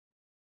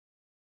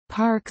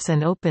Parks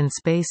and open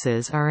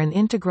spaces are an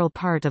integral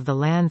part of the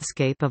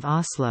landscape of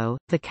Oslo,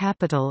 the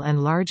capital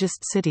and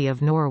largest city of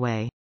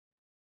Norway.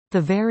 The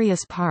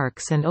various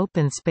parks and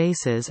open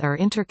spaces are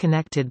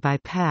interconnected by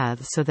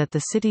paths so that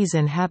the city's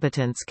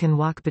inhabitants can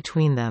walk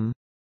between them.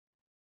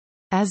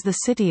 As the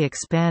city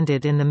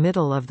expanded in the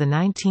middle of the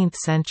 19th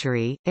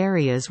century,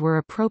 areas were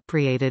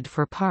appropriated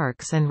for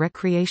parks and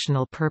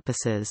recreational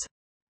purposes.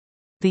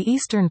 The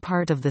eastern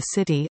part of the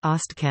city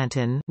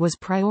Ostkanten was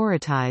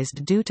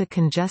prioritized due to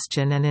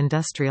congestion and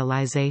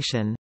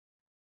industrialization.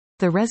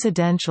 The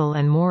residential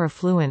and more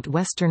affluent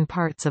western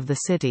parts of the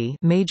city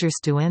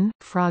Majorstuen,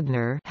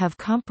 Frogner have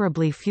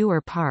comparably fewer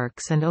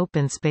parks and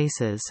open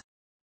spaces.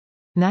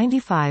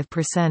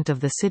 95% of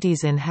the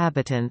city's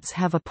inhabitants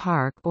have a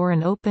park or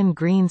an open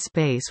green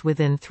space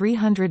within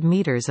 300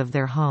 meters of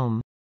their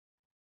home.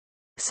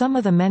 Some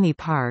of the many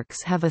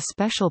parks have a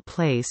special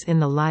place in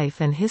the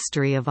life and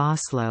history of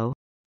Oslo.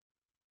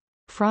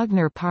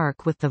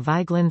 Frognerpark with the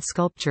Vigeland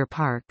Sculpture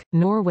Park,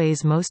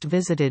 Norway's most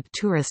visited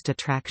tourist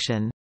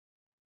attraction.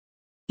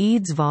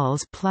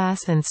 Eidsvolls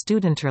Plass and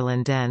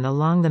Studenterlanden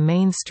along the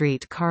main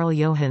street Karl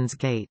Johans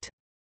Gate.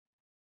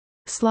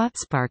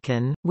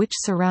 Slottsparken, which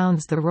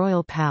surrounds the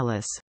Royal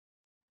Palace.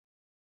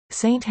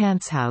 St.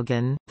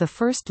 Hanshaugen, the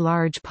first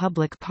large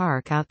public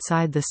park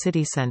outside the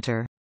city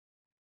centre.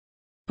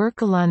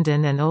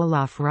 Birkelunden and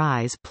Olaf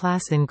Ries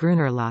Plass in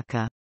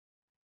Grünerløkka.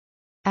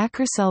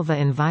 Akerselva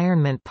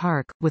Environment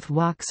Park, with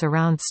walks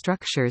around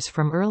structures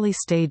from early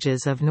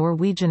stages of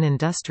Norwegian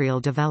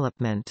industrial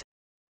development.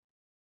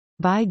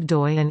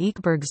 Bygdøy and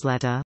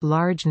Ekebergsletta,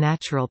 large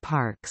natural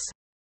parks.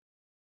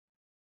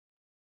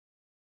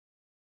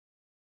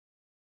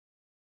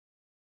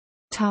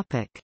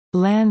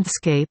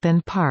 Landscape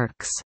and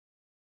parks.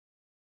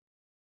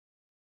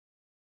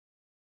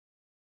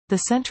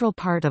 The central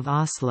part of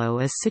Oslo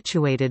is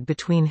situated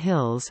between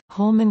hills,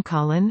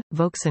 Holmenkollen,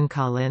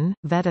 Voksenkollen,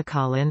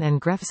 Vedakollen and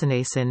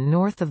Grefsenesen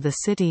north of the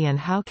city and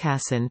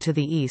Haukasen to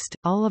the east,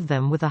 all of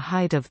them with a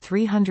height of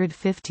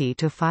 350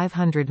 to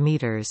 500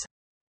 meters.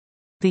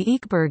 The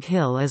Ekeberg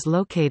Hill is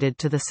located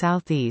to the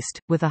southeast,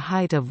 with a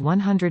height of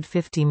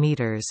 150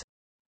 meters.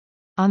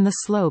 On the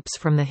slopes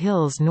from the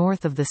hills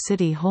north of the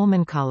city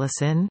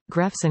Holmenkollesen,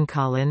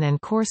 Grefsenkollen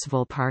and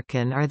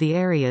Korsvollparken are the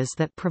areas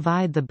that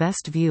provide the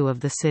best view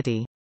of the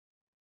city.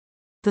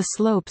 The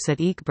slopes at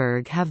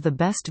Ekeberg have the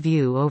best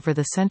view over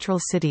the central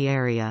city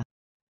area.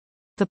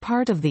 The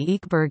part of the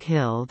Ekeberg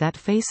Hill that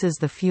faces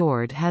the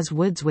fjord has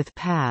woods with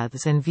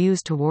paths and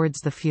views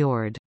towards the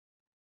fjord.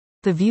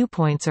 The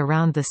viewpoints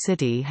around the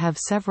city have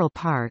several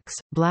parks,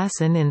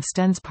 Blassen in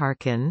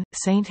Stensparken,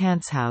 St.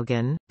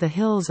 Hanshaugen, the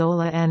hills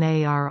Ola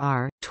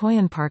Narr,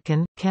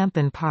 Tøyenparken,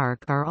 Campen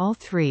Park are all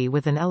three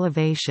with an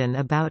elevation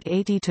about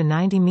 80 to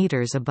 90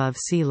 meters above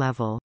sea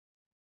level.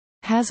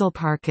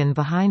 Hasselparken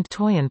behind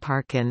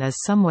Tøyenparken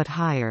is somewhat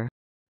higher.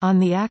 On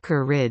the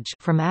Aker Ridge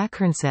from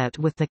Akerselva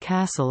with the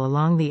castle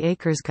along the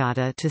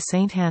Akersgata to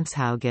St.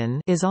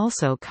 Hanshaugen is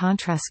also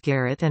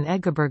Kontrastgjerdet and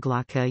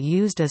Eggebergløkka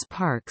used as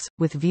parks,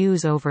 with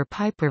views over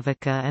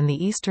Pipervika and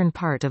the eastern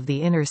part of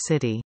the inner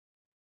city.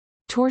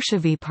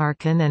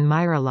 Torskeviparken and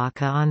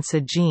Myraløkka on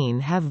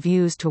Sagene have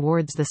views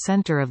towards the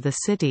center of the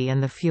city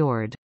and the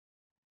fjord.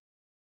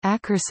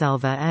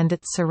 Akerselva and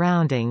its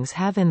surroundings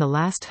have in the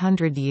last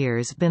 100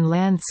 years been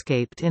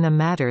landscaped in a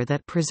manner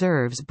that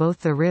preserves both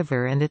the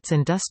river and its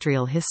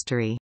industrial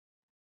history.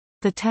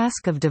 The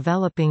task of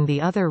developing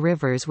the other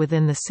rivers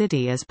within the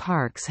city as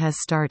parks has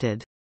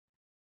started.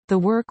 The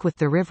work with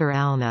the river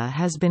Alna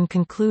has been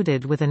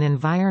concluded with an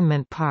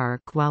environment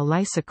park while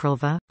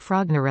Lysekrilva,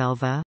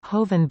 Frognerelva,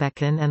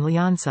 Hovenbekken and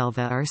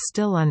Leonselva are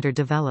still under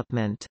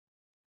development.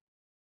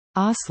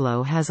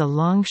 Oslo has a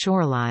long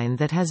shoreline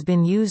that has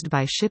been used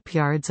by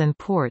shipyards and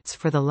ports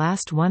for the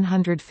last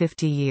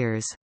 150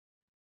 years.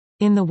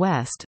 In the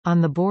west,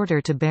 on the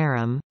border to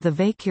Bærum, the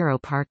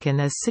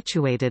Vakeroparken is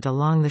situated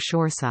along the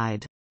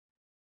shoreside.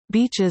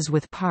 Beaches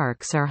with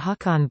parks are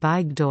Håkon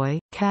Bygdøy,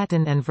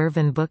 Katten and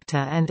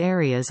Vervenbukta and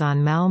areas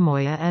on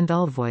Malmøya and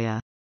Ulvøya.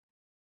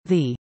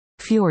 The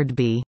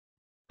Fjordby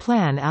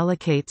plan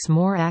allocates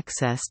more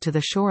access to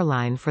the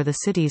shoreline for the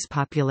city's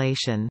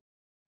population.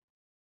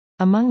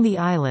 Among the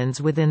islands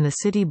within the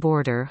city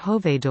border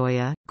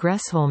Hovedøya,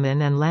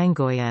 Gressholmen and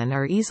Langøyen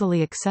are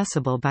easily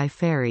accessible by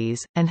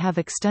ferries, and have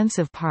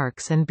extensive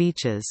parks and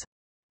beaches.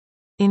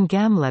 In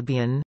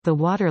Gamlebyen, the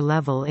water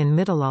level in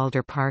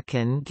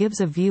Middelalderparken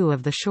gives a view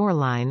of the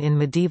shoreline in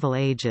medieval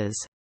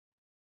ages.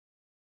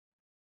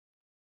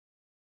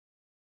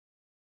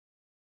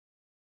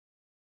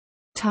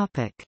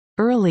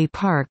 Early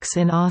parks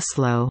in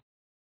Oslo.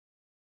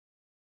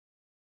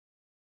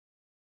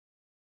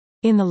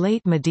 In the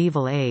late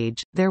medieval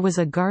age, there was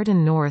a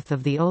garden north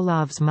of the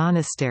Olavs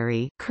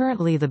Monastery,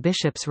 currently the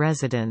bishop's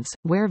residence,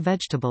 where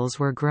vegetables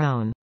were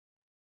grown.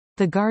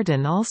 The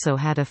garden also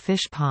had a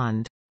fish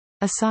pond.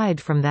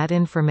 Aside from that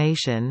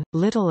information,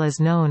 little is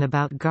known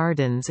about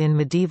gardens in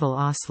medieval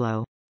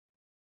Oslo.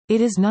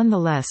 It is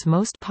nonetheless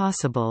most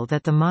possible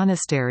that the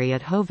monastery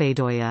at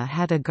Hovedøya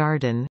had a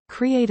garden,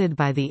 created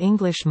by the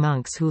English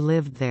monks who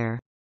lived there.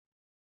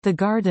 The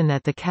garden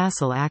at the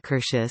castle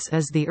Akerselva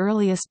is the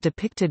earliest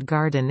depicted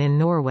garden in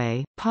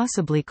Norway,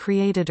 possibly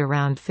created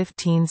around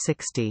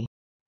 1560.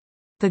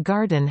 The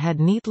garden had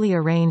neatly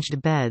arranged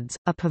beds,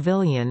 a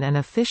pavilion and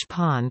a fish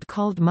pond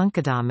called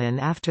Munkedammen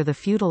after the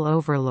feudal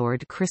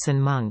overlord Christian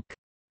Munch.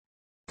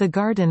 The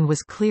garden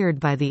was cleared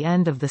by the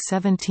end of the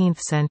 17th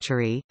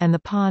century, and the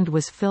pond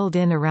was filled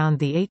in around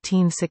the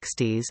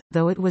 1860s,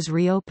 though it was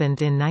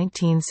reopened in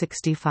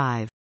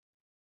 1965.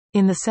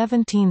 In the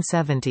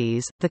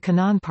 1770s, the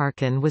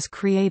Conduction was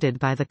created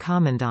by the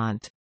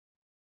commandant.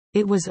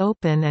 It was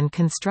open and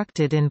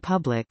constructed in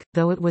public,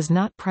 though it was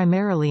not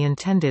primarily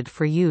intended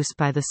for use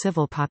by the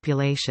civil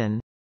population.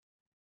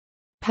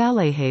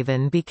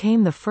 Pallehaven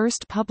became the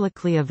first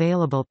publicly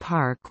available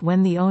park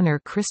when the owner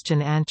Christian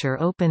Ancher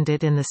opened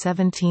it in the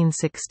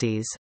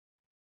 1760s.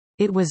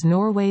 It was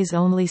Norway's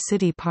only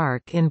city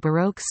park in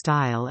Baroque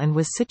style and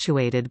was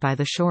situated by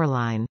the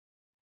shoreline.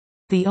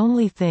 The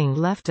only thing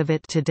left of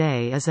it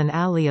today is an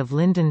alley of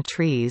linden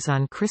trees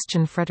on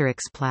Christian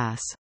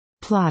Frederiksplass.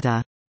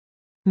 Plata.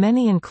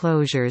 Many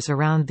enclosures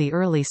around the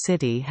early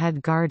city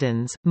had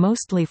gardens,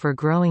 mostly for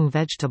growing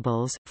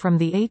vegetables, from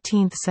the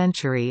 18th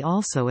century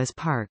also as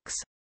parks.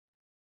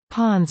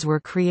 Ponds were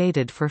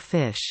created for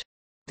fish.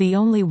 The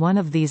only one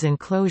of these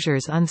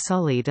enclosures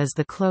unsullied is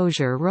the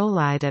closure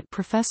Rollide at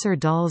Professor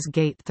Dahl's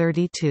Gate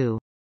 32.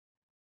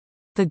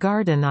 The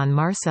garden on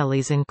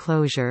Marseilles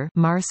enclosure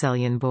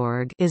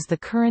is the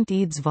current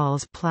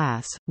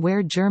Eidsvollsplas,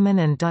 where German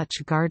and Dutch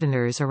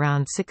gardeners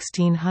around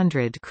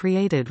 1600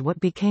 created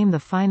what became the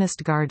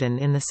finest garden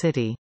in the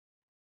city.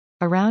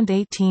 Around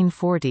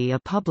 1840 a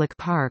public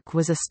park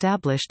was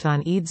established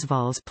on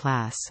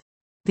Eidsvollsplas.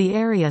 The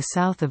area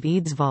south of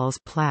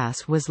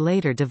Eidsvollsplas was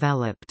later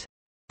developed.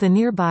 The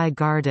nearby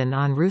garden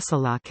on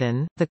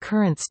Ruselaken, the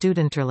current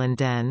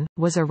Studenterlinden,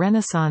 was a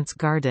Renaissance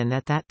garden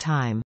at that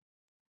time.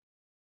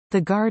 The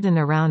garden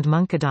around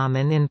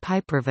Munkedammen in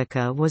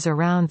Pipervika was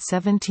around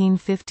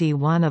 1750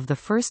 one of the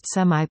first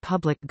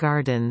semi-public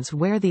gardens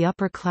where the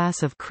upper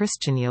class of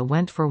Christiania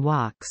went for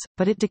walks,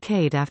 but it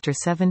decayed after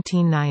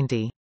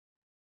 1790.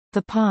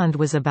 The pond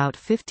was about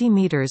 50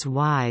 meters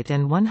wide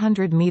and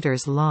 100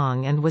 meters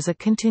long and was a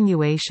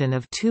continuation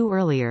of two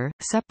earlier,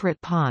 separate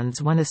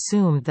ponds one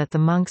assumed that the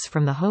monks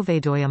from the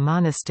Hovedøya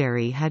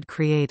monastery had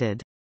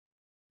created.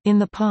 In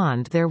the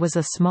pond there was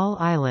a small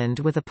island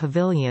with a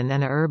pavilion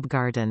and a herb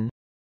garden.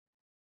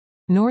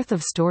 North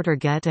of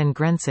Storterget and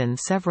Grensen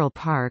several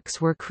parks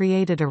were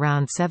created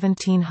around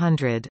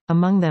 1700,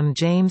 among them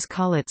James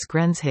Collett's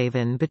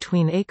Grenshaven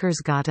between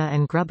Akersgata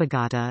and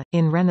Grubbegata,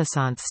 in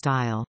Renaissance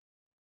style.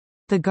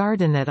 The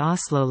garden at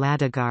Oslo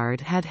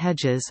Ladegard had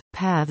hedges,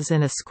 paths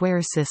in a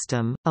square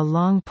system, a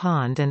long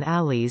pond and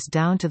alleys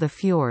down to the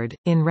fjord,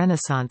 in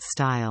Renaissance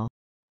style.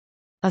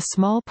 A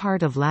small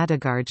part of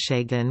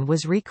Ladegardskjegen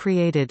was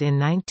recreated in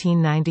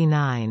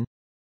 1999.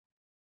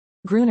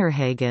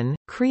 Grunnerhagen,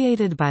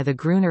 created by the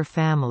Grunner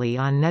family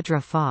on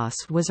Nedre Foss,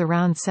 was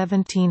around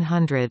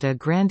 1700 a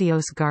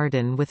grandiose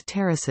garden with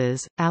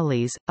terraces,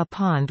 alleys, a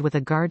pond with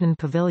a garden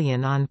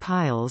pavilion on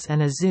piles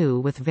and a zoo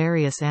with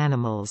various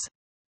animals.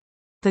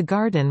 The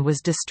garden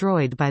was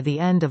destroyed by the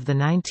end of the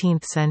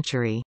 19th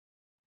century.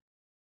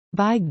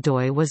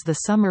 Bygdøy was the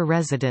summer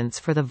residence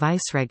for the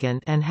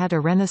viceregent and had a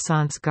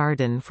Renaissance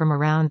garden from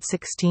around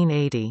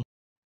 1680.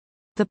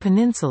 The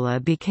peninsula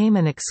became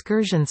an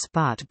excursion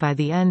spot by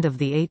the end of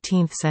the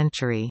 18th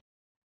century.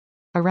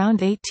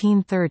 Around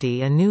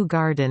 1830 a new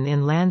garden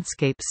in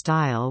landscape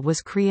style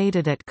was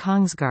created at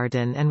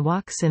Kongsgarden and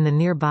walks in the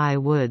nearby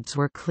woods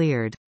were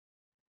cleared.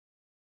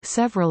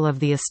 Several of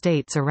the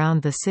estates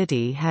around the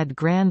city had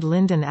grand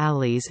linden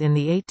alleys in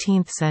the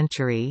 18th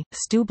century,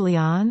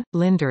 Stublian,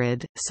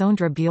 Linderud,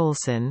 Sondre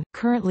Bjølsen,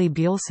 currently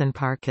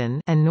Bjølsenparken,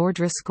 and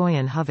Nordre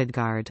Skogen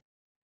Hovedgard.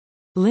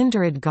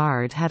 Linderud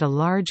Gard had a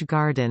large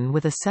garden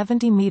with a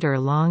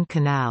 70-meter-long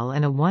canal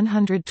and a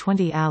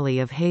 120 alley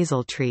of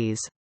hazel trees.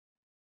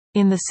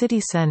 In the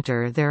city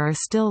centre there are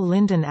still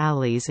linden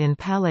alleys in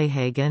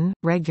Pallehagen,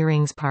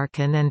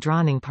 Regeringsparken and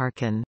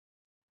Dronningparken.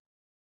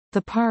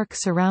 The park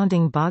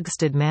surrounding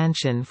Bogstad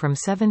Mansion from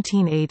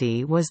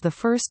 1780 was the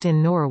first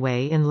in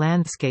Norway in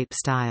landscape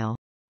style.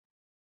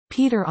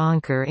 Peter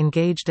Anker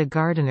engaged a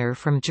gardener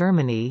from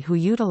Germany who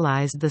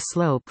utilized the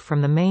slope from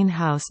the main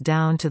house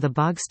down to the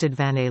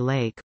Bogstadvannet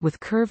lake, with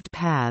curved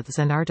paths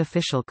and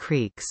artificial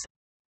creeks.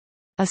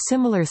 A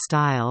similar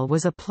style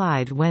was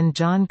applied when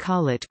John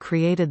Collett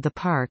created the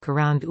park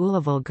around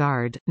Ullevål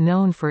Gard,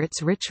 known for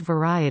its rich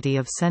variety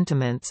of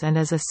sentiments and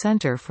as a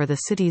center for the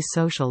city's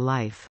social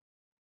life.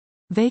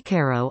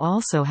 Veikaro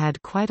also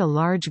had quite a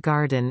large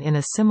garden in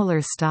a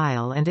similar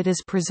style and it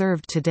is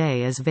preserved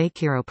today as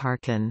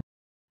Veikiroparken.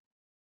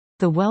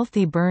 The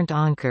wealthy Bernt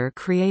Anker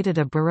created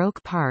a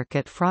Baroque park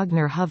at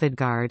Frogner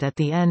Hovedgard at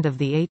the end of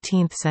the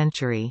 18th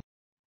century.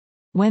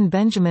 When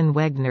Benjamin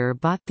Wegner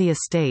bought the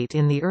estate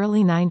in the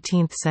early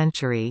 19th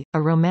century,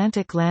 a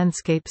romantic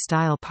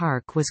landscape-style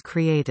park was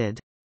created.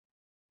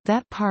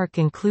 That park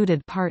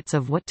included parts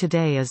of what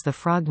today is the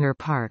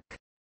Frognerpark.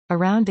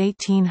 Around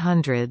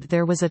 1800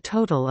 there was a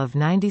total of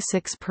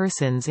 96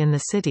 persons in the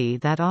city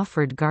that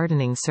offered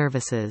gardening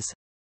services.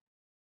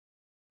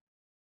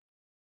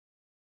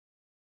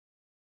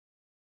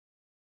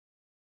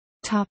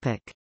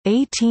 Topic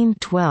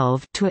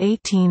 1812 to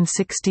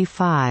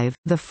 1865,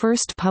 the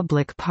first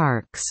public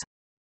parks.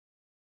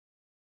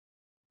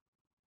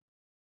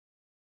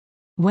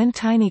 When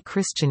tiny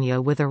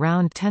Christiania with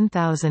around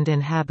 10,000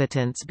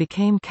 inhabitants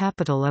became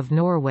capital of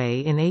Norway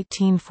in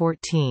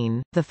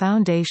 1814, the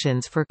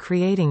foundations for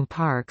creating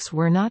parks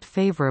were not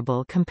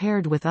favorable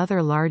compared with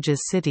other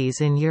largest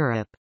cities in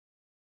Europe.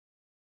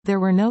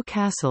 There were no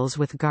castles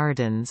with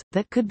gardens,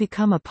 that could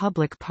become a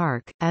public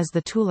park, as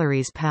the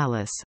Tuileries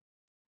Palace.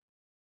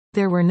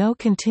 There were no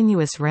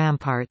continuous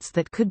ramparts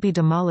that could be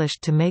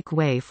demolished to make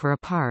way for a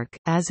park,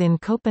 as in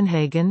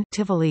Copenhagen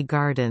Tivoli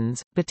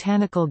Gardens,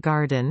 Botanical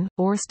Garden,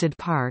 Orsted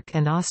Park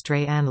and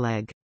Østre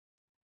Anlegg.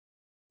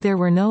 There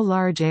were no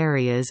large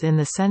areas in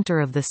the centre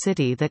of the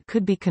city that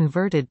could be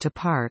converted to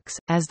parks,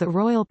 as the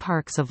Royal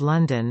Parks of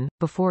London.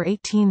 Before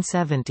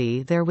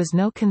 1870 there was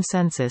no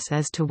consensus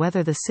as to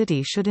whether the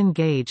city should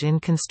engage in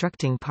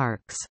constructing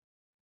parks.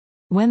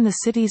 When the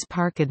city's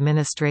park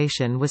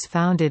administration was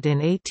founded in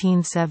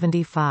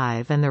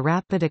 1875 and the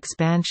rapid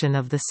expansion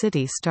of the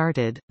city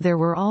started, there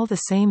were all the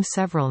same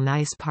several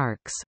nice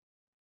parks.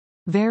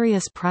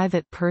 Various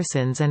private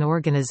persons and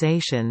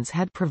organizations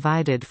had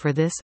provided for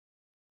this.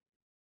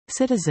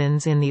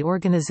 Citizens in the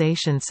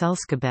organization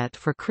Selskabet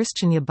for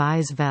Christiania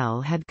Bys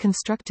Vel had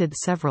constructed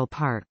several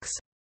parks.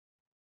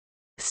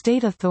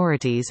 State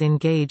authorities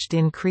engaged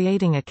in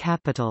creating a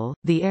capital,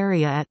 the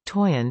area at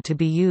Tøyen to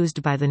be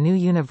used by the new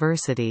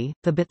university,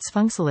 the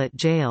Bettsfengselet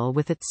jail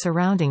with its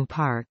surrounding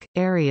park,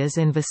 areas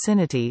in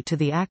vicinity to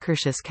the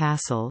Akerselva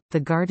castle, the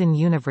garden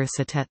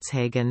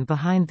Universitetshagen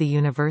behind the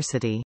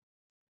university.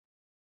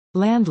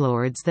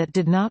 Landlords that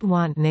did not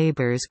want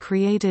neighbors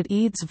created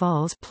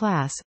Eidsvolls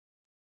Plass.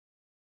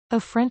 A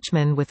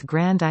Frenchman with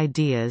grand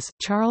ideas,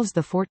 Charles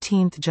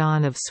XIV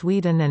John of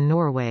Sweden and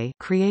Norway,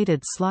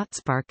 created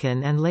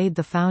Slottsparken and laid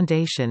the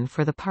foundation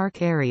for the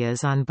park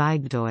areas on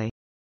Bygdøy.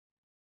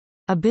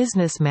 A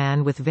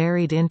businessman with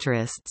varied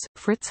interests,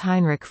 Fritz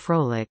Heinrich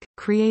Froelich,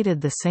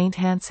 created the St.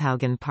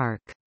 Hanshaugen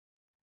Park.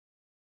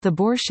 The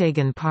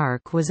Borshaugen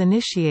Park was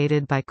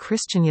initiated by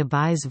Christiania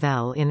Bys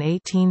Vel in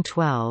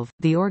 1812.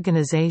 The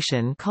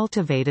organization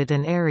cultivated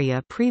an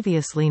area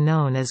previously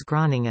known as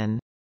Groningen.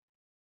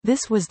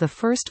 This was the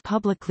first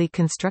publicly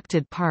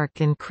constructed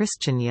park in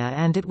Christiania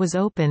and it was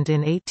opened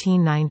in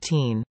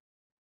 1819.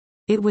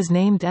 It was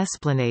named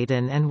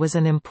Esplanaden and was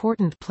an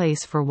important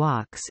place for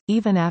walks,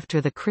 even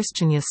after the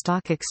Christiania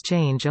Stock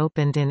Exchange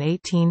opened in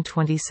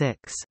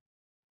 1826.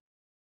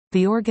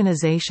 The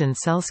organization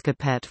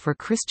Selskapet for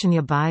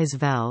Christiania Bys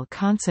Vel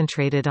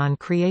concentrated on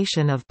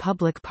creation of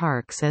public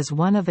parks as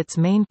one of its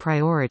main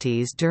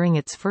priorities during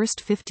its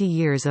first 50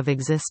 years of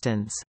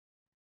existence.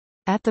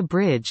 At the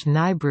bridge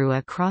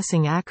Nybrua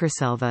crossing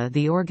Akerselva,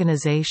 the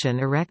organization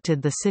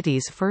erected the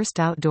city's first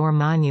outdoor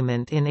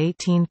monument in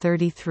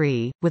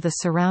 1833, with a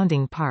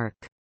surrounding park.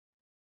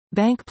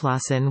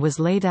 Bankplassen was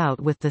laid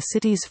out with the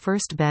city's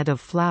first bed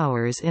of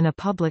flowers in a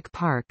public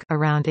park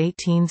around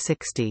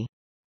 1860.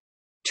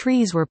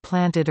 Trees were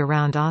planted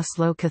around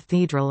Oslo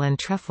Cathedral and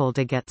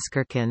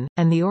Treffeldagetskerken,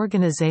 and the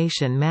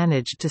organization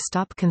managed to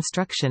stop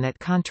construction at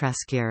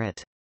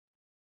Kontraskjæret.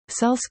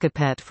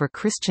 Selskapet for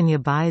Christiania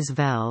Bys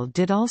Vel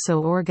did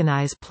also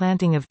organize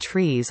planting of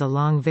trees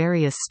along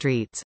various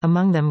streets,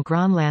 among them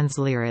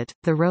Gronlandsliret,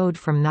 the road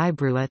from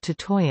Nybrua to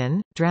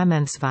Tøyen,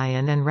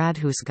 Drammensveien and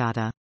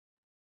Radhusgata.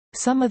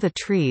 Some of the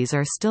trees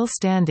are still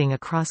standing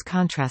across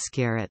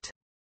Kontraskjæret.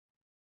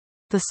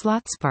 The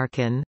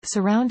Slottsparken,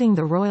 surrounding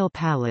the royal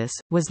palace,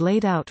 was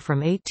laid out from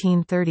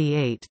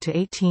 1838 to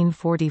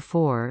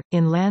 1844,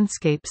 in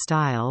landscape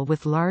style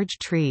with large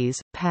trees,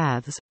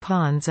 paths,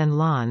 ponds and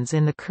lawns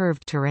in the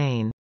curved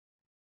terrain.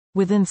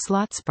 Within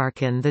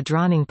Slottsparken the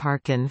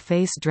Dronningparken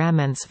face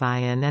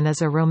Drammensveien and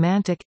is a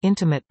romantic,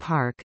 intimate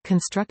park,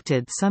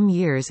 constructed some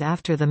years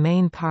after the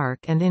main park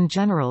and in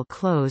general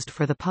closed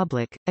for the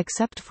public,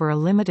 except for a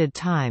limited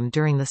time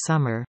during the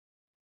summer.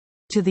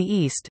 To the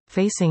east,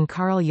 facing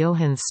Karl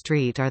Johans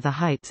Street are the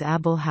heights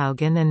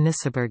Abelhaugen and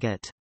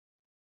Nisseberget.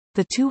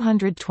 The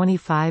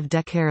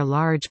 225-decare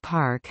large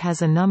park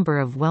has a number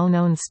of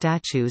well-known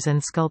statues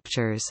and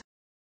sculptures.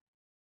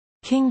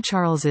 King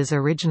Charles's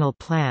original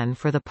plan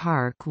for the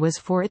park was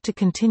for it to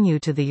continue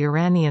to the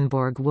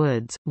Uranienborg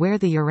Woods, where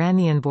the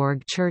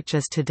Uranienborg Church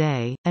is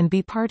today, and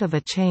be part of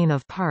a chain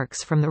of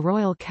parks from the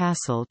royal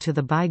castle to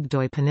the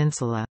Bygdøy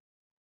Peninsula.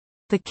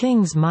 The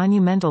king's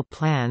monumental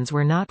plans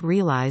were not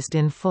realized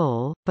in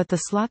full, but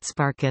the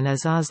Slottsparken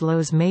is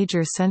Oslo's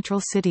major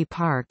central city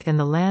park and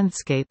the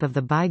landscape of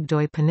the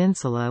Bygdøy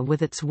Peninsula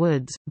with its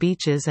woods,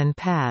 beaches and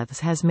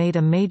paths has made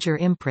a major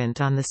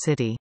imprint on the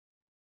city.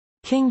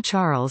 King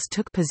Charles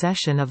took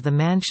possession of the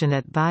mansion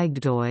at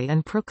Bygdøy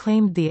and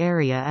proclaimed the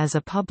area as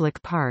a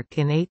public park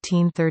in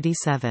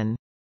 1837.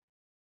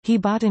 He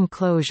bought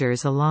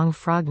enclosures along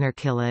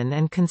Frognerpark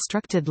and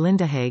constructed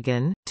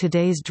Lindehagen,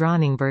 today's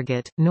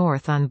Dronningberget,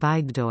 north on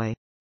Bygdøy.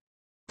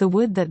 The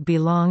wood that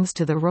belongs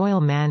to the royal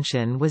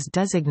mansion was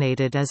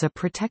designated as a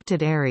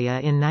protected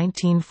area in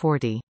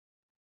 1940.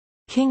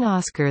 King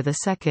Oscar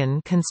II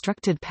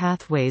constructed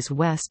pathways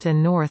west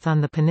and north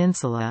on the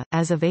peninsula.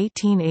 As of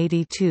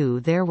 1882,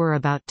 there were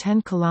about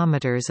 10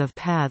 kilometers of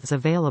paths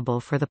available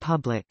for the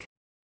public.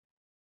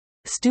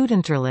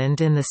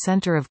 Studenterland in the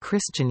center of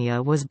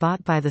Christiania was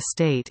bought by the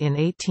state in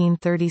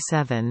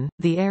 1837.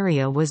 The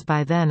area was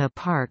by then a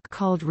park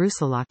called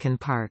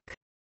Rooselaken Park.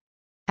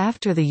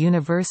 After the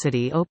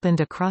university opened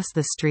across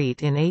the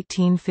street in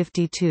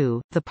 1852,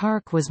 the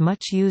park was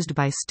much used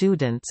by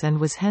students and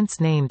was hence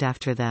named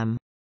after them.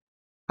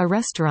 A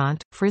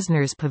restaurant,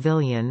 Frisner's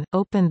Pavilion,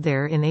 opened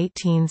there in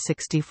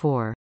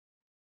 1864.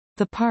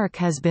 The park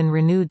has been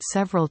renewed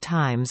several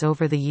times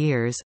over the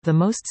years, the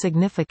most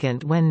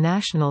significant when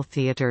National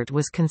Theatre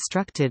was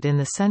constructed in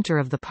the center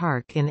of the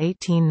park in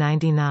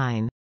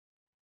 1899.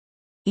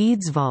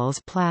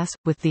 Eidsvollsplass,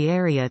 with the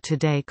area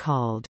today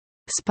called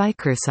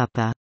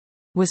Spikersuppa,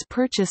 was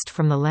purchased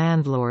from the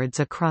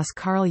landlords across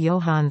Karl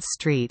Johans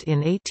Street in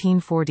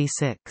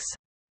 1846.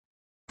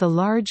 The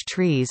large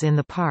trees in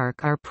the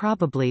park are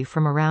probably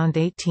from around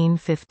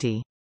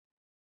 1850.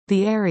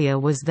 The area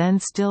was then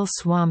still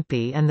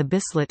swampy and the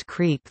Bislet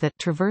Creek that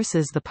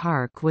traverses the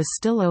park was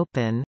still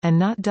open, and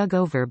not dug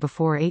over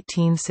before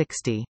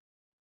 1860.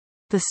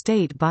 The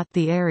state bought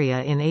the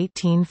area in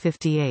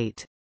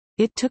 1858.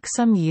 It took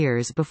some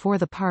years before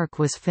the park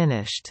was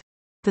finished.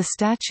 The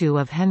statue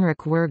of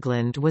Henrik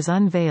Wergeland was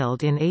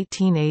unveiled in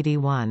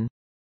 1881.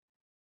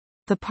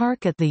 The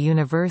park at the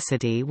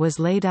university was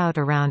laid out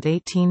around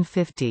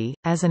 1850,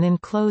 as an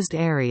enclosed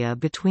area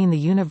between the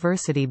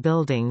university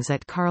buildings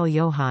at Karl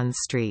Johans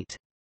Street.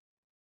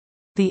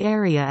 The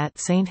area at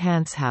St.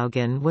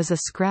 Hanshaugen was a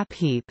scrap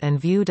heap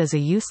and viewed as a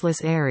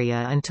useless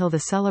area until the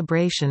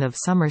celebration of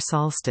summer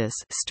solstice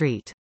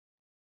Street.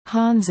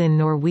 Hans in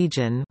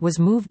Norwegian was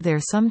moved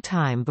there some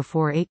time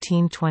before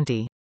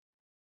 1820.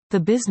 The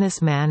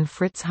businessman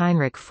Fritz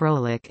Heinrich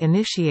Froelich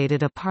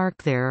initiated a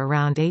park there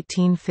around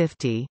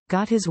 1850,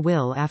 got his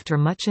will after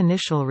much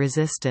initial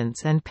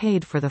resistance and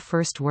paid for the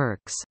first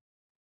works.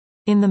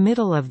 In the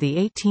middle of the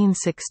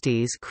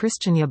 1860s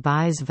Christiania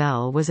Buys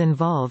Vel was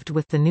involved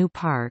with the new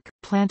park,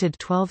 planted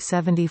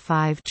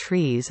 1275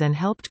 trees and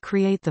helped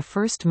create the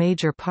first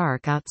major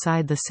park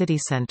outside the city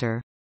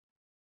centre.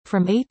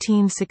 From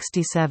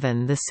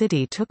 1867 the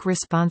city took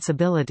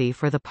responsibility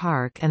for the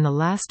park and the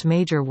last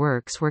major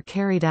works were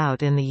carried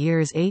out in the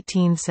years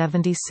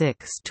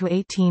 1876 to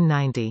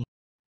 1890.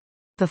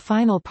 The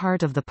final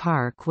part of the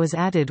park was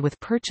added with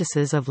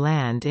purchases of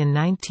land in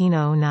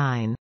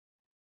 1909.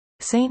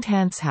 St.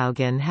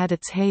 Hanshaugen had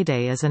its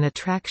heyday as an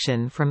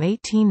attraction from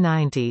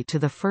 1890 to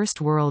the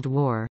First World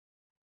War.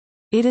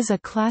 It is a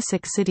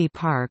classic city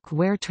park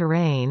where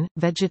terrain,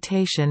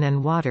 vegetation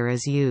and water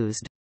is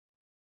used.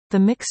 The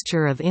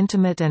mixture of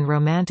intimate and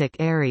romantic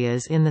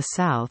areas in the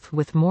south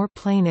with more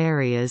plain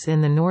areas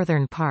in the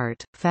northern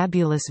part,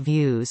 fabulous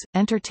views,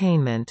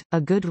 entertainment, a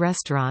good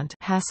restaurant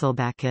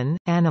Hasselbacken,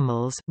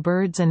 animals,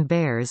 birds and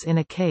bears in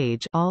a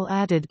cage all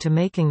added to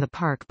making the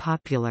park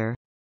popular.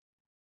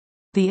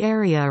 The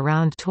area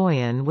around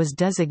Tøyen was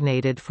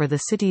designated for the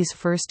city's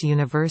first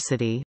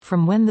university,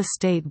 from when the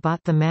state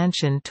bought the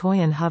mansion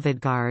Tøyen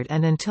Hovedgård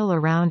and until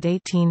around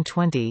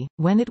 1820,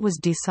 when it was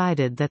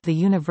decided that the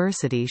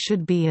university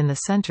should be in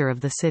the center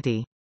of the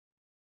city.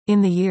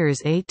 In the years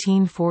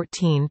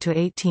 1814 to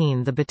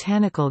 18 the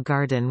botanical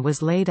garden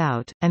was laid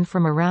out, and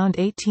from around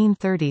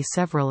 1830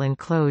 several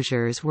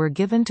enclosures were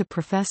given to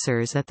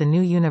professors at the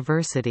new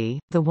university,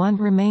 the one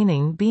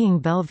remaining being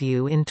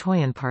Bellevue in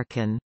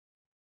Tøyenparken.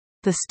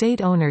 The state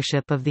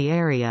ownership of the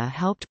area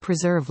helped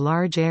preserve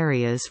large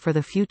areas for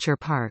the future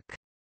park.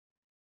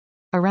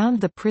 Around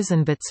the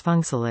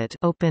Prisonbetsfungsalet,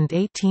 opened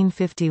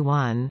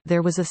 1851,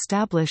 there was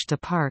established a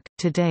park,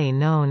 today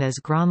known as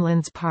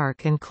Gronlands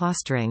Park and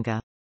Klosterenge.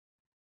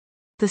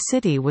 The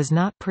city was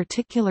not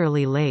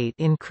particularly late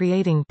in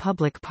creating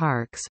public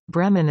parks.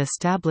 Bremen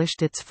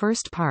established its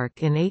first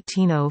park in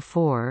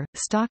 1804,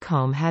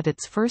 Stockholm had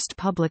its first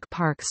public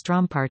park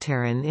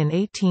Stromparterren in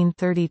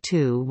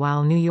 1832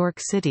 while New York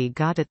City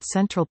got its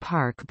Central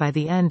Park by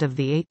the end of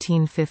the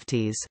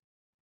 1850s.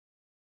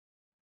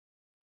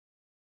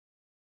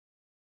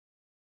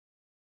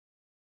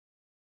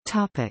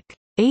 Topic: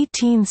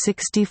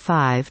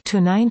 1865 to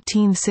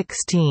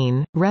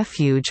 1916,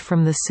 Refuge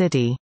from the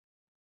city.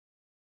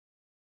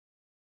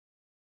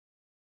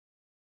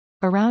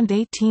 Around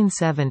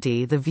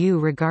 1870 the view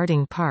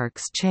regarding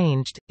parks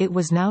changed, it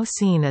was now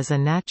seen as a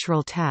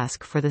natural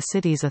task for the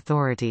city's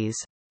authorities.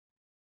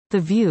 The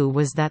view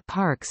was that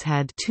parks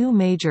had two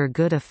major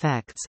good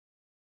effects.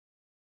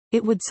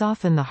 It would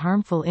soften the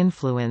harmful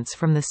influence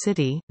from the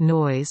city,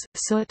 noise,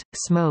 soot,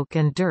 smoke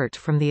and dirt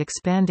from the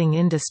expanding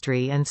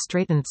industry and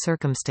straitened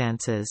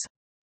circumstances.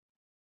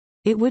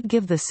 It would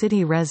give the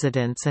city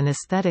residents an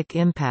aesthetic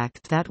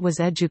impact that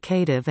was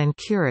educative and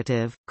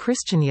curative.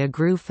 Christiania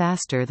grew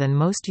faster than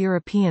most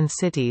European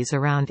cities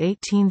around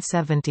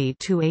 1870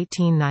 to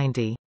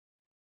 1890.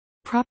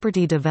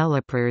 Property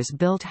developers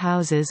built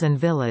houses and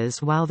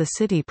villas while the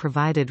city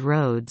provided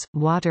roads,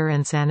 water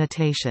and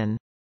sanitation.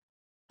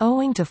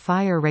 Owing to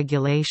fire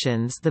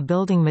regulations, the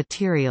building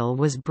material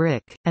was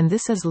brick, and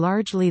this is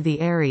largely the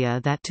area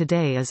that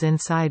today is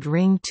inside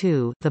Ring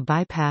 2, the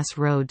bypass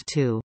road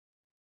 2.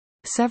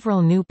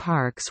 Several new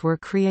parks were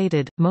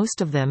created,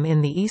 most of them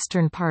in the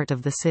eastern part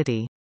of the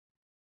city.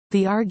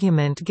 The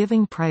argument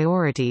giving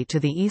priority to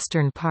the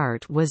eastern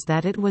part was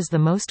that it was the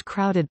most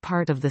crowded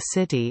part of the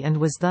city and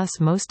was thus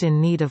most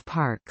in need of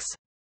parks.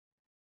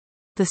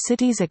 The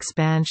city's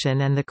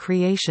expansion and the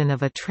creation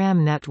of a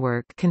tram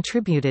network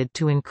contributed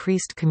to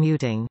increased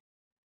commuting.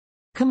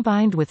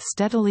 Combined with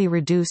steadily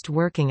reduced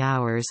working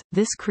hours,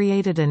 this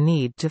created a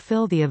need to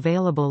fill the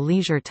available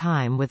leisure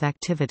time with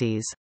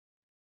activities.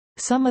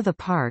 Some of the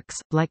parks,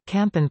 like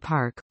Kampen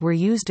Park, were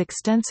used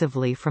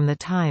extensively from the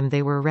time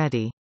they were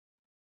ready.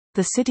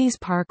 The city's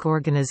park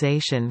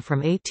organization from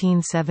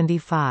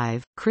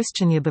 1875,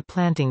 Christiania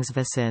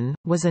Beplantingswesen,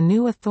 was a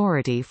new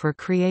authority for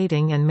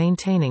creating and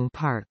maintaining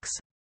parks.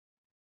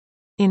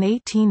 In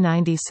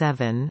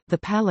 1897, the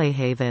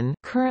Palæhaven,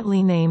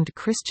 currently named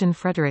Christian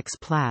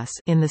Frederiksplass,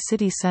 in the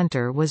city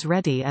centre was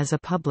ready as a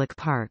public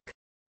park.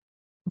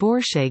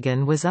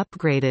 Borsshagen was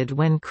upgraded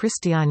when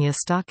Christiania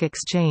Stock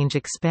Exchange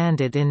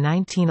expanded in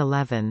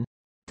 1911.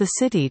 The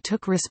city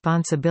took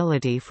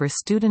responsibility for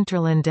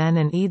Studenterlinden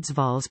and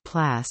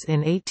Eidsvollsplass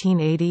in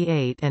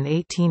 1888 and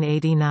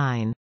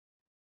 1889.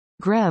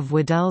 Grev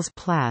Wedell's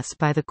Plass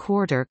by the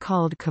quarter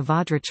called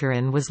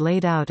Kvadraturen was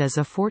laid out as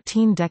a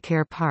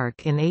 14-decare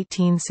park in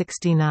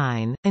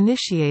 1869,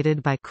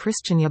 initiated by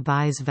Christiania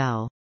Byes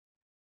Vel.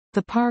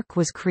 The park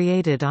was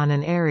created on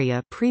an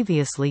area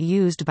previously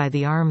used by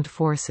the armed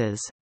forces.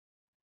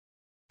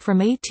 From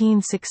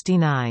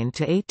 1869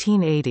 to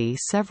 1880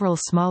 several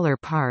smaller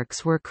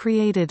parks were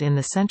created in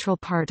the central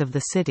part of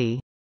the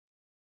city.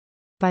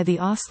 By the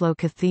Oslo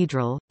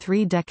Cathedral,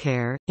 3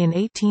 decare, in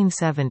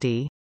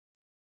 1870.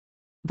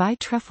 By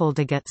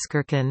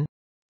Treffeldighetskirken.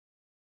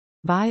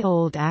 By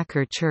Old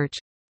Aker Church.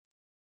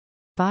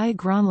 By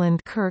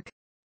Gronland Kirk.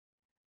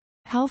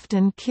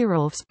 Halfdan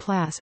Kirolfs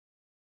Plass.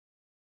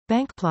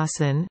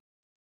 Bankplassen.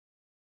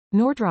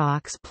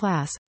 Nordraaks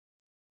Plass.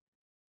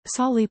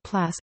 Sali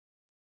Plass.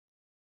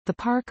 The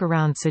park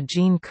around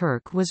Sagene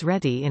Kirk was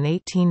ready in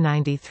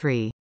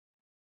 1893.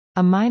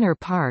 A minor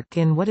park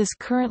in what is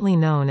currently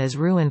known as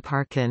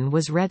Ruinparken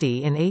was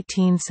ready in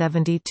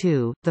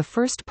 1872, the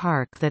first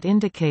park that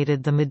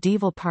indicated the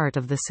medieval part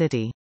of the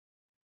city.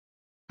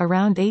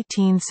 Around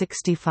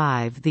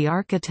 1865 the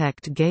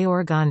architect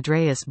Georg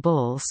Andreas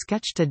Bull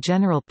sketched a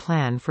general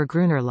plan for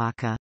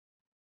Grünerløkka.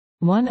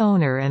 One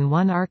owner and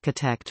one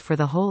architect for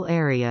the whole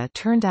area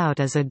turned out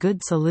as a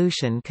good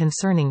solution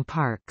concerning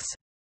parks.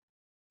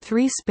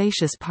 3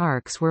 spacious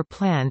parks were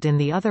planned in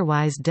the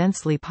otherwise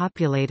densely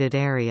populated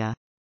area.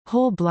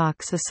 Whole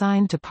blocks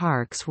assigned to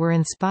parks were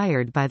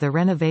inspired by the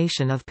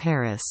renovation of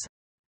Paris.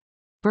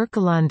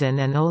 Birkelunden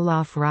and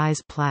Olaf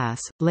Ries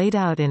Plass, laid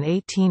out in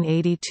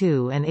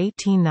 1882 and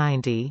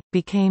 1890,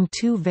 became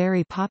 2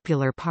 very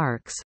popular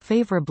parks,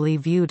 favorably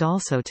viewed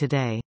also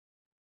today.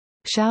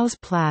 Schouws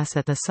Plass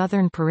at the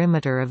southern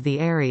perimeter of the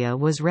area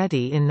was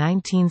ready in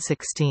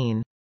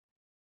 1916.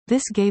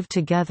 This gave,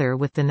 together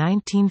with the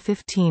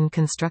 1915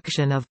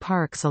 construction of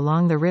parks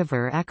along the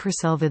river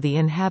Akerselva, the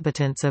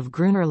inhabitants of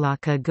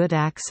Grünerløkka good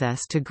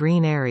access to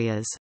green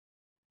areas.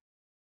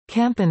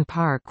 Kampen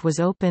Park was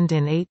opened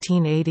in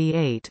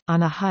 1888,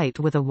 on a height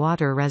with a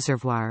water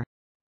reservoir.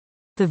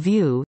 The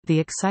view, the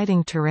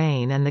exciting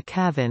terrain and the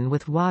cavern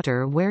with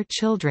water where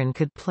children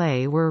could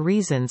play were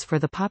reasons for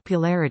the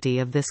popularity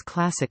of this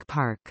classic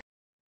park.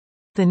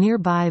 The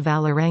nearby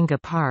Vålerenga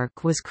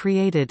Park was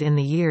created in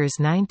the years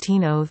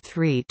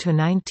 1903 to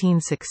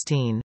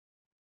 1916.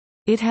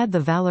 It had the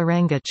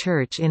Vålerenga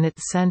Church in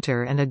its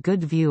centre and a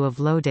good view of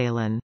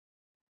Lodalen.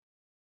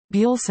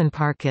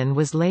 Bjølsenparken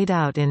was laid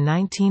out in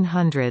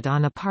 1900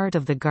 on a part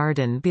of the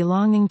garden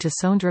belonging to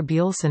Sondre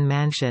Bjølsen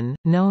Mansion,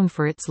 known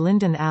for its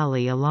linden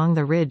alley along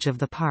the ridge of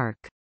the park.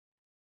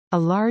 A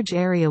large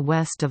area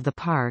west of the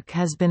park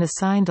has been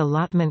assigned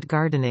allotment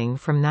gardening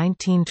from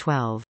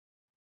 1912.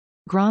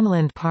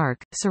 Gronland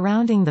Park,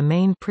 surrounding the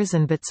main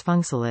prison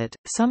Båtsfengselet,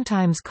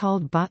 sometimes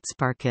called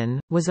Båtsparken,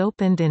 was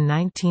opened in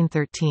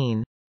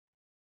 1913.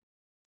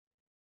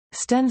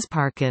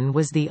 Stensparken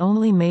was the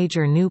only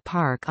major new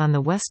park on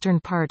the western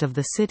part of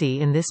the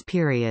city in this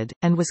period,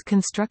 and was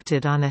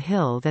constructed on a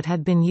hill that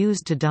had been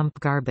used to dump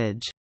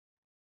garbage.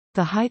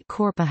 The Heit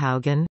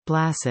Korpehaugen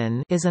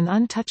is an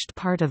untouched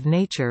part of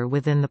nature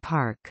within the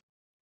park.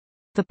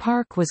 The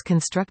park was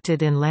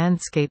constructed in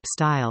landscape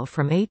style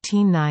from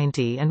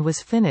 1890 and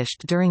was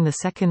finished during the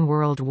Second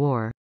World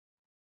War.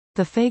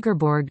 The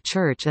Fagerborg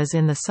Church is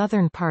in the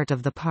southern part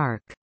of the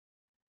park.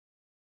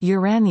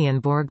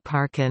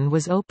 Uranienborgparken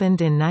was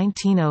opened in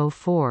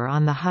 1904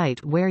 on the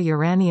height where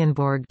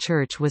Uranienborg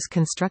Church was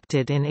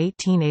constructed in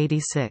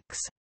 1886.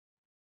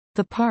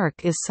 The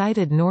park is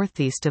sited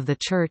northeast of the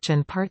church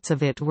and parts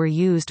of it were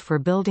used for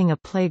building a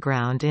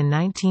playground in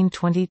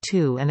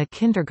 1922 and a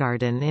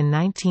kindergarten in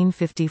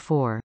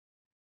 1954.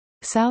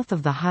 South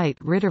of the height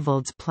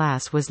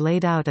Riddervoldsplas was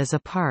laid out as a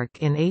park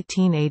in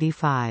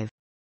 1885.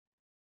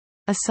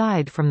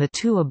 Aside from the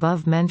two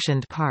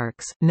above-mentioned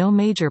parks, no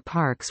major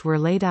parks were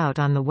laid out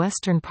on the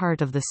western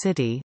part of the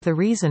city, the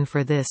reason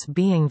for this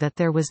being that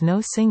there was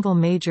no single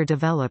major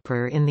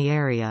developer in the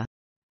area.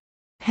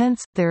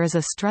 Hence, there is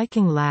a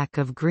striking lack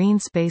of green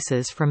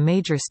spaces from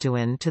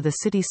Majorstuen to the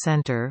city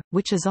centre,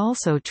 which is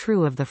also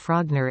true of the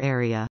Frogner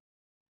area.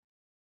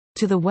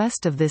 To the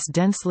west of this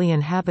densely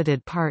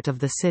inhabited part of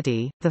the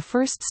city, the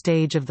first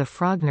stage of the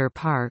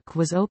Frognerpark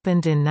was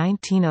opened in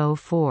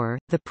 1904,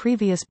 the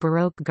previous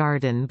Baroque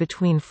garden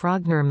between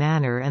Frogner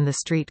Manor and the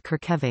street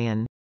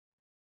Kirkeveien.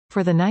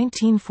 For the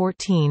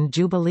 1914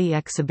 Jubilee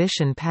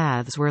exhibition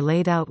paths were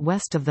laid out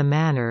west of the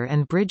manor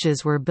and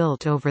bridges were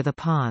built over the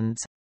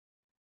ponds.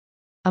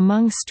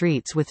 Among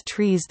streets with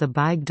trees the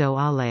Bygdo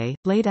Allé,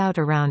 laid out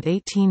around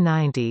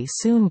 1890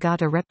 soon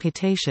got a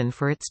reputation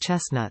for its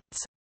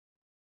chestnuts.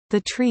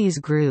 The trees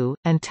grew,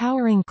 and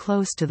towering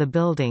close to the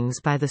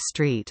buildings by the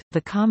street, the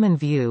common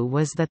view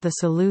was that the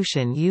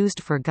solution used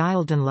for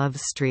Gyldenlove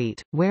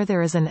Street, where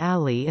there is an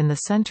alley in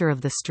the center of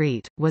the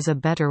street, was a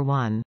better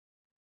one.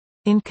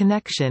 In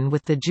connection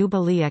with the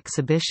Jubilee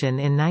exhibition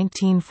in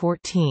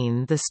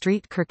 1914 the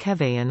street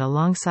Kirkeveien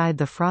alongside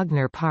the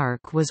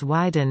Frognerpark was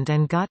widened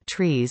and got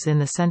trees in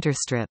the center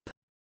strip.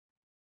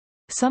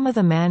 Some of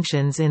the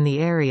mansions in the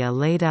area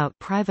laid out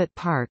private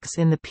parks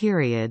in the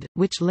period,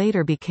 which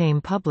later became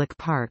public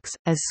parks,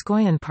 as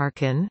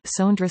Skoyenparken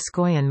Sondre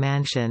Skoyen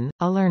Mansion,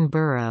 Ullern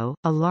Borough,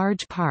 a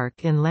large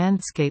park in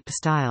landscape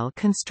style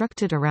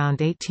constructed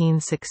around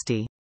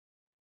 1860.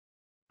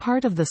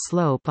 Part of the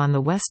slope on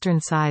the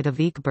western side of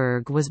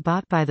Ekeberg was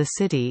bought by the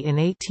city in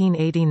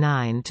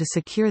 1889 to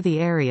secure the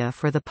area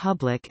for the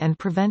public and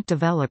prevent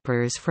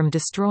developers from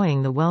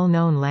destroying the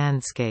well-known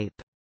landscape.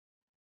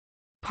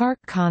 Park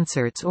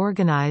concerts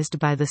organized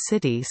by the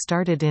city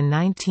started in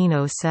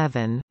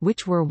 1907,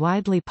 which were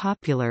widely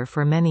popular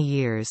for many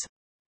years.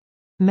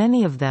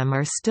 Many of them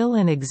are still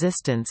in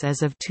existence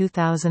as of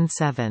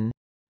 2007.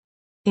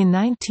 In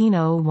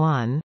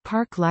 1901,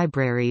 park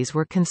libraries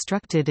were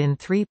constructed in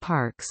 3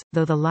 parks,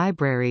 though the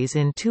libraries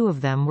in 2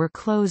 of them were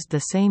closed the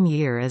same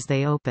year as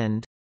they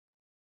opened.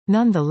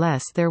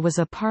 Nonetheless, there was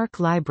a park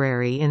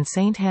library in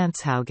St.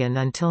 Hanshaugen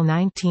until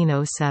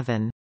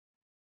 1907.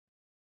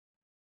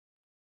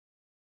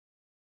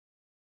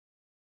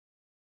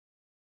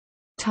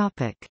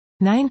 Topic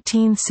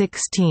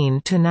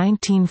 1916 to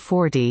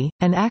 1940,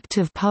 an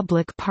active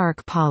public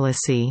park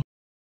policy.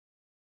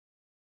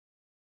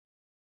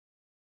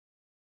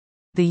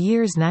 The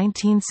years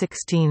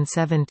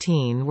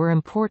 1916–17 were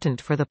important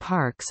for the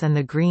parks and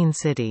the Green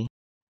City.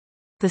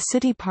 The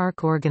City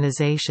Park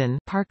Organization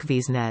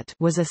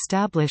was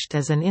established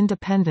as an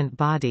independent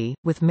body,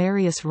 with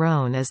Marius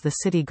Rohn as the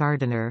city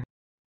gardener.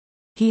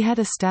 He had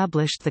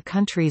established the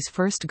country's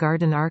first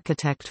garden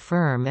architect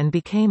firm and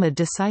became a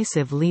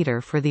decisive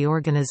leader for the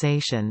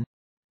organization.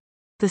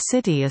 The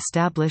city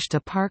established a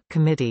park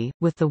committee,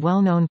 with the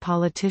well-known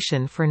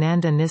politician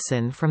Fernanda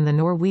Nissen from the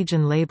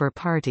Norwegian Labour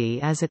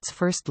Party as its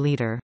first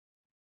leader.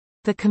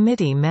 The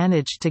committee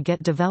managed to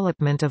get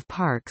development of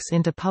parks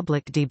into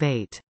public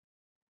debate.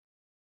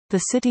 The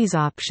city's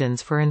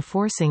options for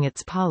enforcing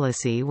its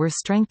policy were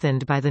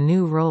strengthened by the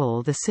new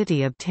role the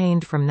city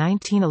obtained from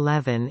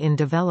 1911 in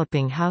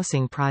developing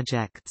housing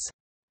projects.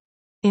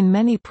 In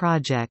many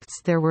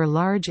projects there were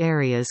large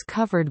areas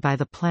covered by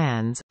the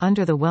plans,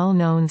 under the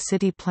well-known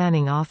city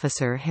planning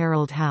officer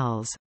Harald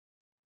Hals.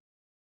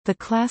 The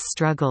class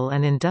struggle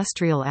and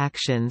industrial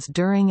actions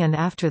during and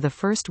after the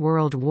First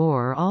World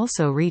War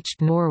also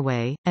reached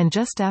Norway, and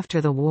just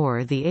after the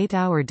war the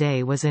 8-hour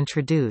day was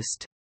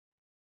introduced.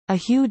 A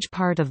huge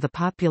part of the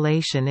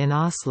population in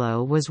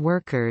Oslo was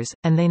workers,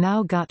 and they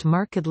now got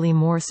markedly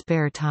more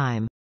spare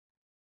time.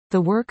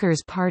 The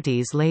workers'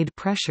 parties laid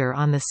pressure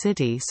on the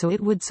city so it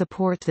would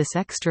support this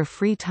extra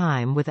free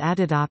time with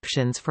added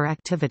options for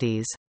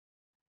activities.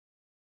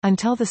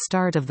 Until the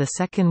start of the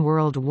Second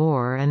World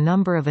War a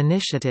number of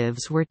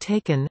initiatives were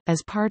taken,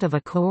 as part of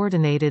a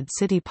coordinated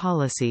city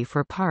policy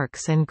for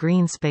parks and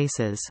green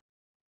spaces.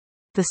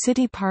 The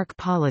city park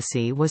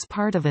policy was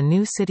part of a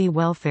new city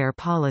welfare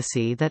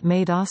policy that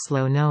made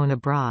Oslo known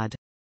abroad.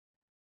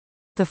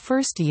 The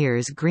first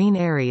year's green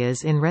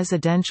areas in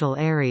residential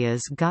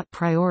areas got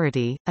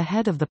priority,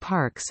 ahead of the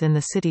parks in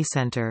the city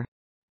centre.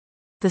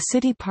 The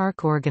city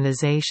park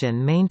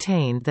organization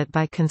maintained that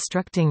by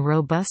constructing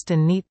robust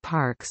and neat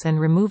parks and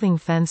removing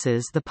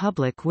fences the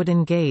public would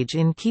engage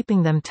in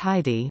keeping them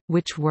tidy,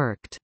 which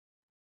worked.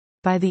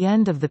 By the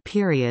end of the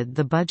period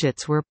the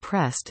budgets were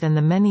pressed and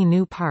the many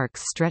new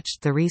parks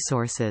stretched the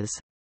resources.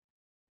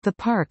 The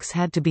parks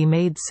had to be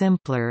made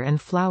simpler and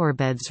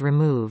flowerbeds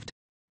removed.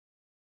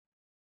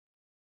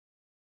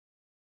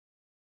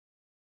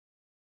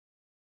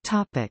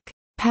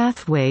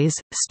 Pathways,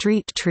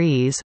 street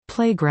trees,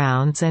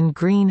 playgrounds and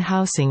green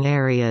housing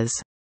areas.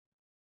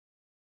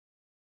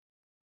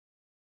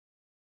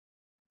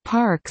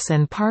 Parks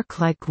and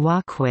park-like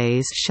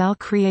walkways shall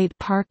create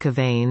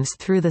parkveien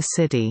through the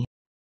city.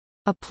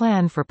 A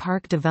plan for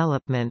park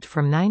development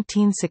from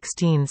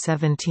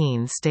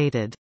 1916–17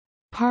 stated,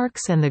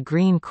 "Parks and the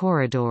green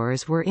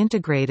corridors were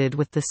integrated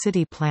with the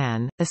city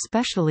plan,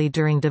 especially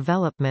during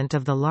development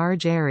of the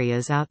large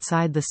areas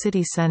outside the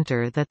city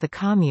centre that the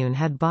commune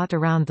had bought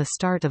around the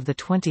start of the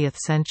 20th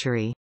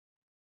century.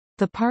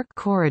 The park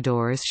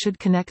corridors should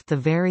connect the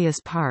various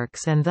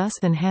parks and thus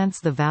enhance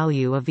the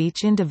value of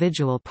each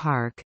individual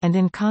park, and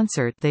in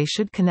concert they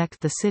should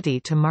connect the city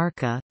to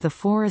Marka, the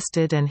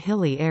forested and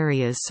hilly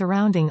areas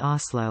surrounding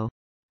Oslo.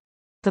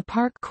 The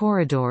park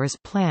corridors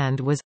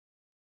planned was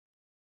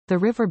the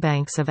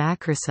riverbanks of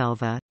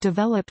Akerselva,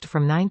 developed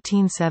from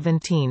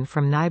 1917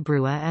 from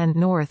Nybrua and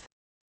north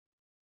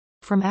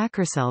from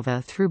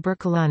Akerselva through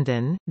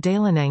Birkelunden,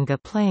 Dalenenga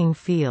playing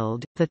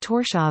field, the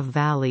Torshov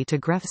Valley to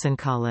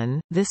Grefsenkollen.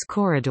 This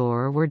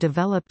corridor were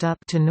developed up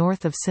to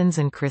north of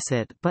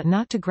Sinsenkrysset but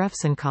not to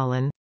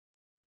Grefsenkollen.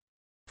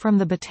 From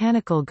the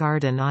Botanical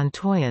Garden on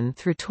Toyen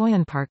through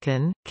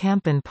Toyenparken,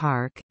 Kampen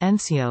Park,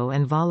 Ensio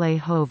and Valle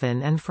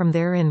Hoven, and from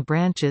there in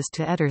branches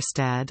to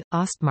Etterstad,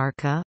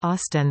 Ostmarka,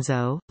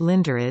 Ostenso,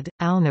 Linderud,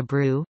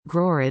 Alnabru,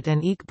 Grorud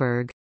and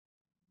Eekberg.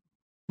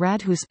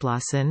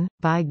 Radhusplassen,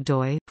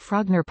 Bygdøy,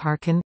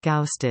 Frognerparken,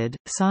 Gausted,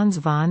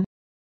 Sonsvan,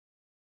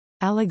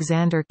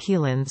 Alexander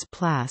Kielands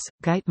Plass,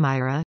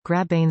 Geitmyra,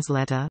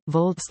 Grabeinsletta,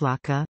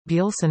 Voldslaka,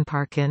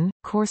 Bjølsenparken,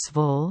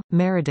 Korsvoll,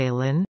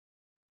 Meridalen,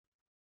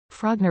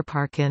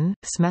 Frognerparken,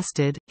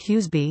 Smested,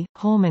 Huseby,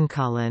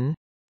 Holmenkollen.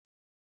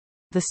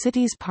 The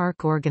city's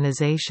park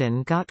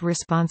organization got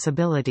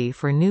responsibility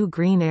for new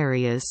green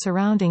areas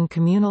surrounding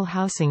communal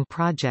housing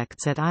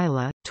projects at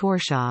Isla,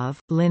 Torshov,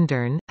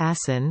 Lindern,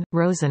 Assen,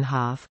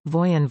 Rosenhof,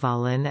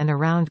 Voyenvallen and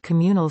around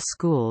communal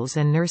schools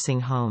and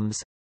nursing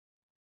homes.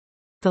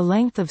 The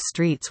length of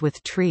streets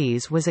with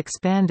trees was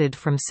expanded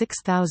from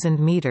 6,000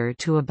 metre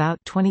to about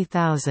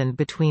 20,000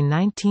 between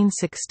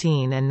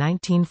 1916 and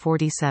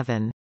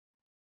 1947.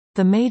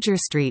 The major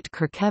street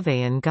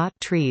Kirkeveien got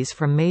trees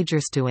from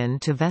Majorstuen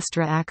to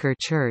Vestre Aker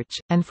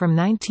Church, and from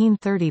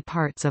 1930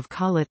 parts of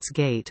Collets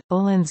Gate,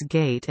 Oland's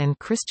Gate and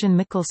Christian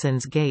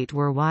Mikkelson's Gate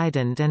were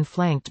widened and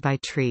flanked by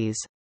trees.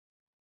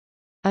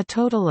 A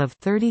total of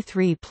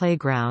 33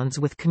 playgrounds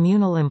with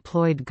communal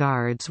employed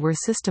guards were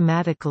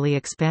systematically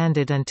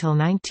expanded until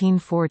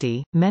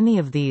 1940, many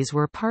of these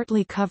were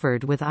partly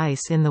covered with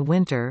ice in the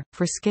winter,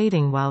 for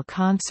skating, while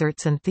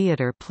concerts and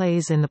theatre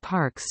plays in the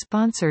parks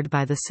sponsored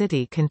by the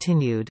city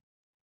continued.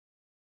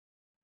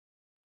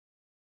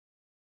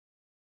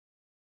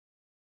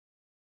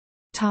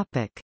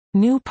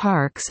 New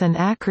parks and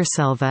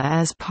Akerselva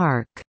as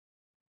park.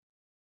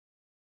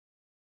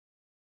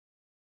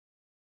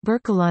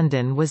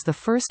 Birkelunden was the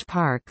first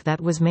park that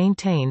was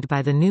maintained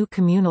by the new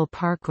communal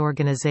park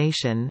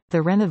organization.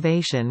 The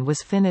renovation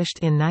was finished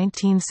in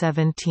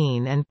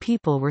 1917 and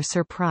people were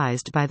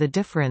surprised by the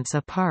difference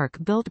a park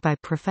built by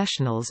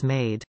professionals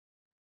made.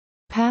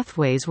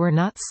 Pathways were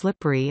not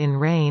slippery in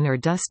rain or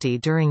dusty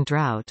during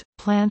drought,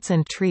 plants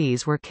and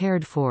trees were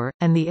cared for,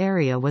 and the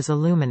area was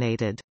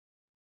illuminated.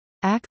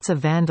 Acts of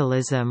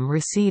vandalism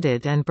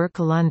receded and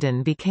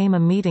Birkelunden became a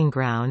meeting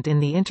ground in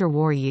the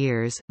interwar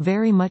years,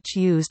 very much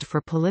used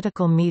for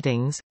political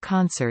meetings,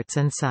 concerts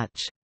and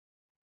such.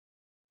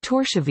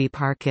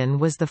 Torshaviparken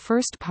was the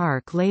first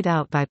park laid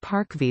out by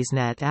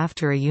Parkvisnet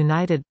after a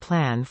united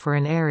plan for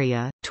an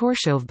area,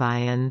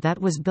 Torshovbyen, that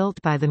was built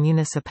by the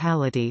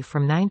municipality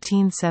from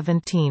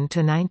 1917 to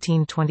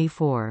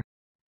 1924.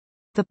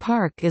 The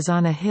park is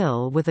on a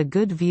hill with a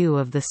good view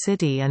of the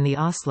city and the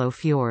Oslo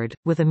fjord,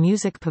 with a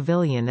music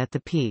pavilion at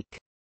the peak.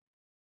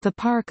 The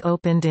park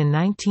opened in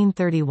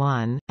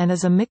 1931, and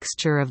is a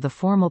mixture of the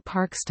formal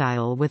park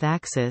style with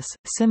axis,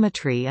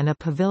 symmetry and a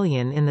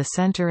pavilion in the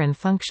center and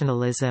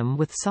functionalism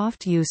with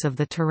soft use of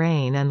the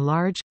terrain and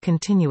large,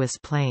 continuous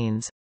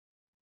plains.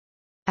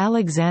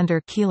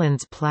 Alexander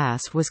Kielands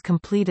Plass was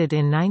completed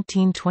in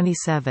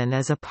 1927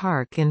 as a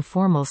park in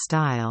formal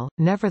style,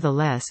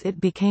 nevertheless it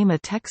became a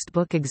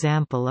textbook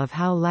example of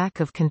how lack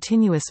of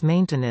continuous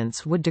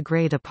maintenance would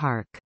degrade a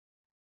park.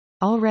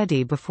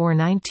 Already before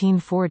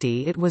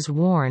 1940 it was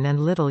worn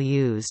and little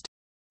used.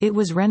 It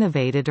was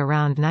renovated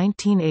around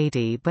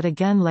 1980 but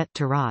again let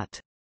to rot.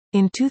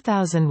 In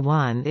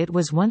 2001 it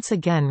was once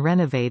again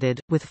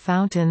renovated, with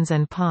fountains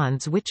and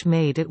ponds which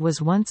made it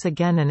was once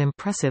again an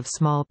impressive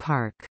small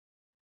park.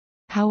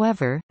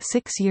 However,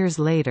 6 years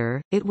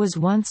later, it was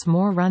once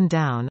more run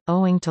down,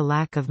 owing to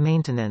lack of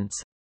maintenance.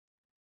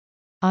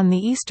 On the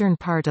eastern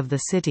part of the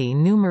city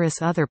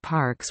numerous other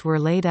parks were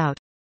laid out.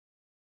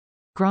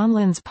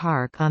 Gronlands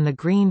Park on the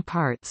green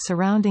part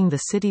surrounding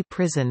the city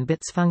prison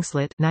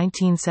Bitzfungslet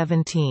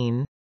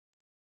 1917.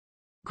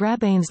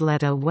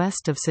 Grabeinsletta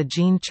west of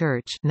Sagene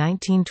Church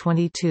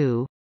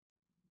 1922.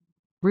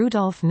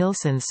 Rudolf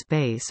Nilsson's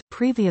Space,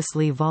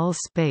 previously Voll's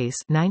Space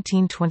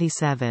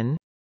 1927.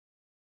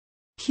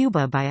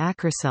 Cuba by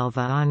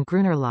Akerselva on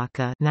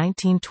Grunnerløkka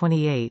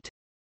 1928.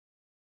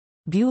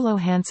 Bulow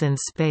Hansen's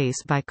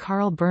Space by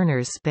Carl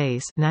Berner's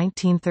Space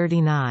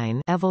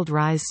 1939. Evald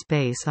Rye's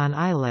Space on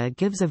Isla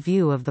gives a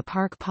view of the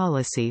park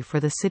policy for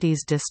the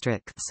city's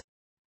districts.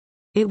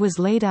 It was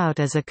laid out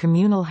as a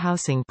communal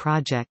housing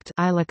project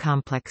in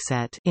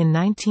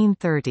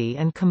 1930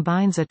 and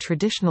combines a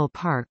traditional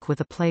park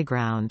with a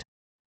playground.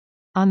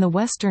 On the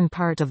western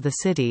part of the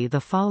city the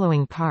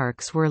following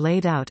parks were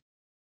laid out: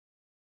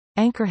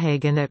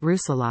 Ankerhagen at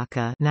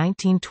Ruselake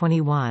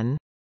 1921,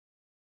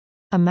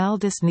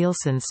 Amaldus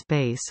Nielsen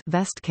Space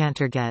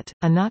Vestkanterget,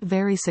 a not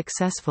very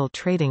successful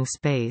trading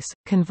space,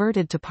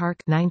 converted to park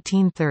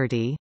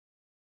 1930,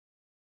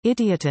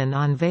 Idioten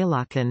on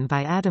Velaken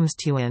by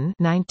Adamstuen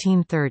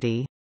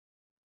 1930,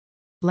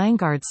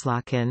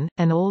 Langardslaken,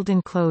 an old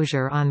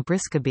enclosure on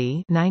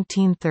Briskeby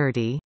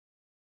 1930,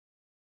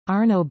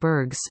 Arno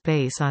Berg's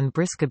space on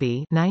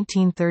Briskeby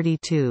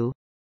 1932,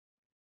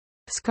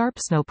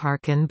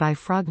 Skarpsnoparken by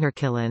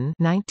Frognerpark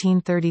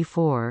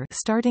 1934.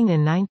 Starting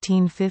in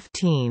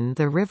 1915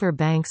 the river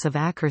banks of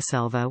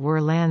Akerselva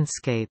were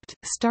landscaped,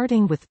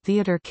 starting with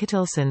Theodor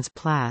Kittelsen's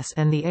Place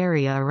and the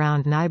area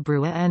around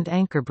Nybrua and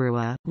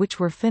Ankerbrua, which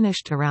were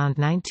finished around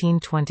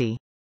 1920.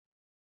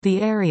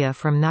 The area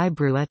from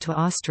Nybrua to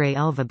Østre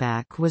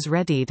Elvebakk was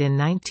readied in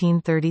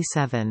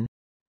 1937.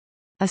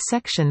 A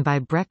section by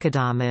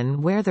Brekkedammen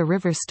where the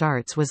river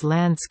starts was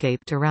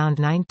landscaped around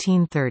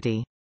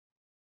 1930.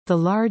 The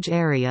large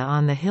area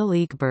on the hill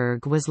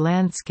Ekeberg was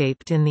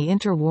landscaped in the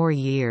interwar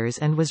years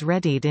and was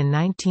readied in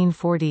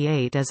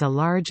 1948 as a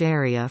large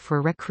area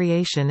for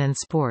recreation and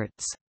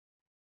sports.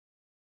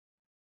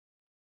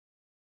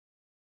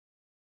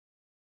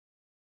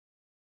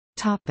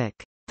 The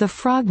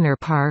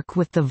Frognerpark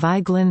with the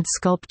Vigeland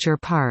Sculpture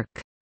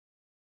Park.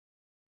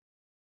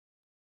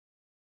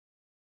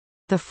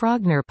 The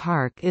Frogner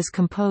Park is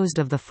composed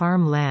of the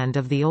farmland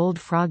of the old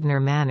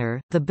Frogner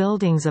Manor. The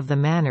buildings of the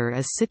manor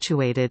is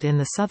situated in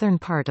the southern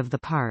part of the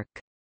park.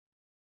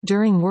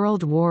 During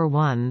World War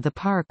I the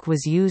park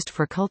was used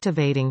for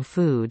cultivating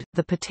food,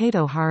 the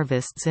potato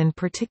harvests in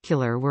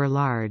particular were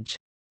large.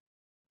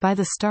 By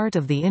the start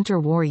of the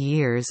interwar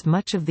years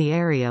much of the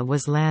area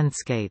was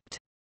landscaped.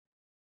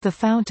 The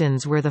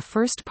fountains were the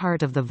first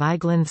part of the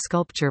Vigeland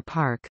Sculpture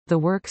Park. The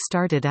work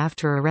started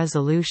after a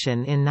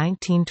resolution in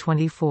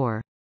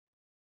 1924.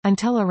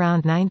 Until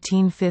around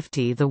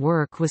 1950 the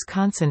work was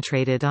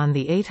concentrated on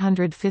the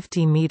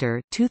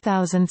 850-metre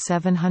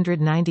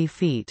 (2,790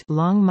 feet)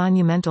 long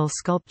monumental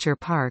sculpture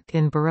park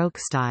in Baroque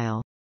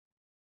style.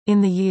 In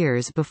the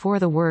years before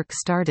the work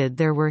started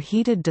there were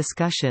heated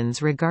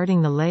discussions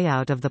regarding the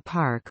layout of the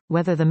park,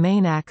 whether the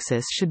main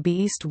axis should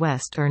be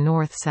east-west or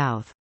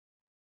north-south.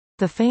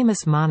 The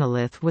famous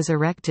monolith was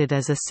erected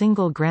as a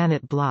single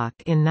granite block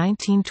in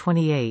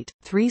 1928.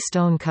 3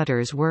 stone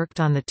cutters worked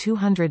on the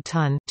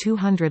 200-ton,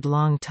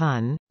 200-long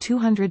ton,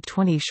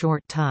 220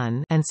 short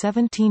ton, and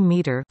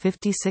 17-meter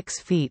 (56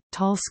 feet)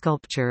 tall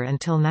sculpture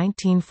until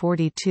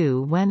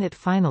 1942 when it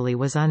finally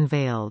was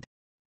unveiled.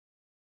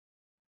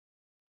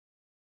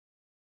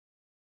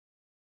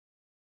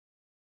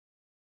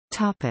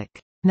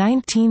 Topic: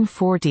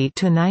 1940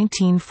 to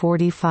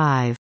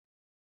 1945.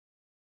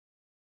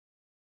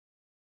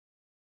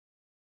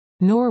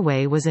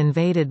 Norway was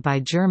invaded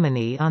by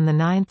Germany on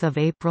 9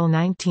 April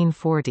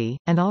 1940,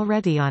 and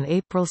already on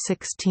April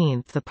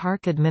 16 the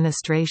park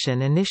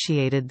administration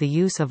initiated the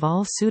use of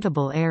all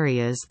suitable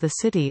areas the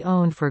city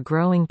owned for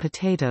growing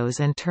potatoes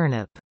and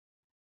turnip.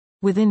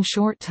 Within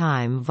short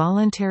time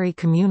voluntary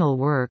communal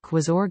work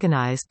was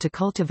organized to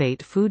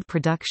cultivate food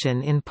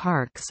production in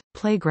parks,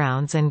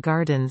 playgrounds and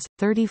gardens,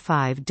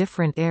 35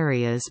 different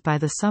areas by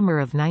the summer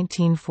of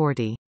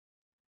 1940.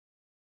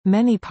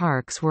 Many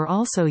parks were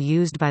also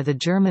used by the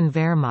German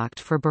Wehrmacht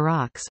for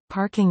barracks,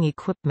 parking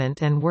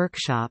equipment and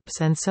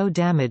workshops and so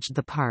damaged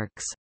the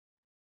parks.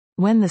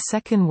 When the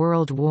Second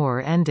World War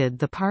ended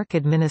the park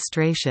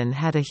administration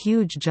had a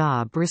huge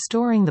job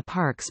restoring the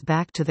parks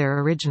back to their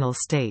original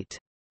state.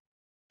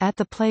 At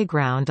the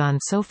playground on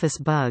Sophus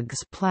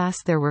Bugs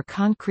Place there were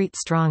concrete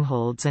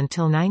strongholds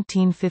until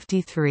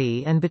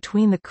 1953 and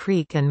between the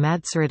creek and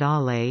Madsered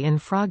Allé in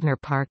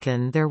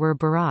Frognerparken there were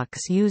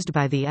barracks used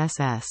by the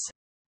SS.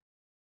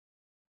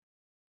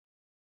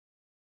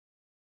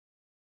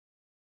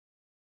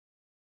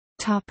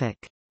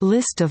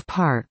 List of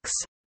parks.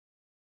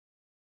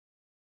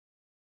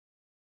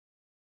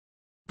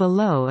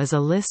 Below is a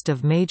list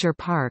of major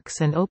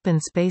parks and open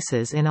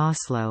spaces in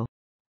Oslo.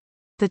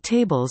 The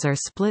tables are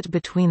split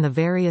between the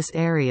various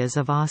areas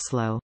of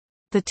Oslo.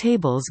 The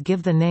tables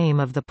give the name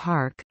of the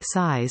park,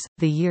 size,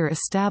 the year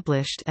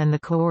established and the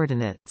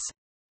coordinates.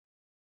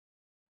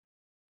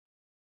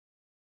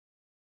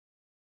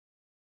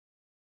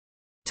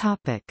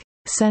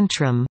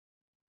 Sentrum.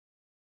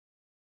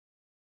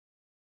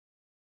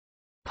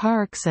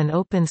 Parks and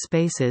open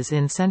spaces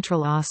in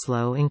central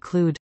Oslo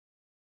include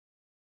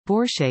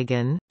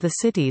Borkjegen, the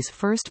city's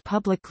first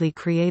publicly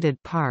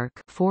created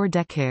park 4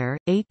 Dekar,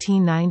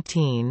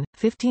 1819,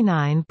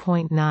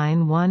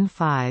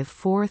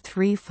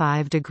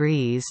 59.915435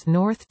 degrees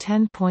north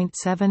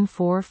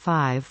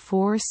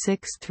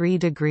 10.745463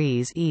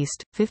 degrees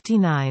east,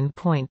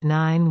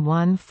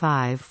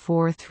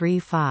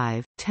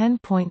 59.915435,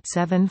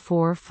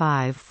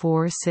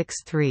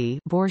 10.745463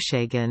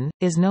 Borkjegen,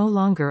 is no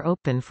longer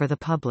open for the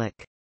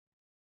public.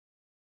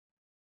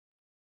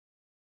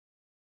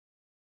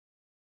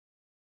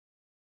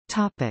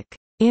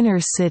 Inner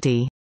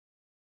city.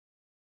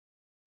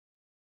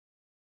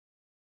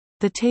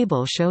 The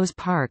table shows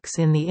parks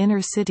in the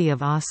inner city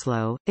of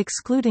Oslo,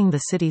 excluding the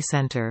city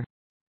centre.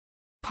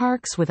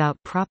 Parks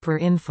without proper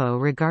info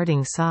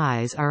regarding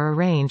size are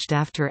arranged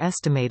after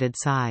estimated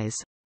size.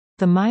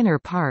 The minor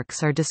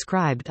parks are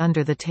described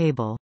under the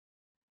table.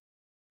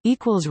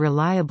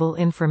 Reliable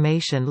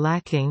information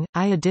lacking.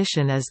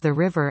 Addition is the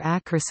river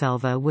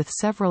Akerselva with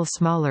several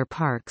smaller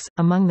parks,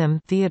 among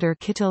them Theater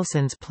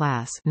Kittilsens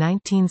Plass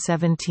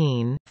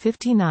 1917,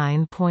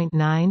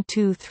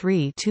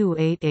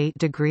 59.923288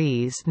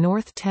 degrees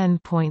north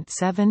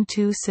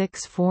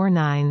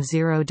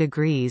 10.726490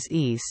 degrees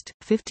east,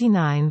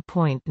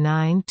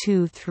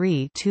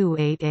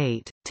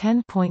 59.923288,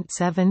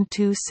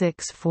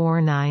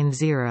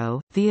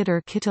 10.726490,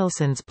 Theater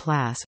Kittilsens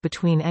Plass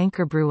between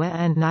Ankerbrua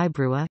and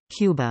Nybrua,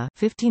 Cuba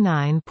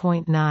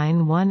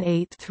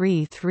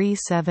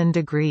 59.918337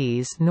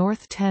 degrees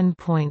north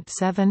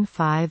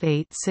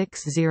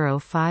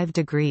 10.758605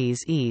 degrees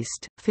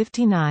east,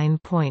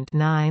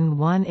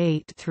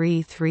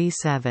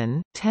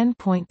 59.918337,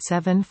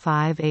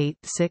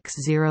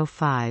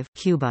 10.758605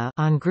 Cuba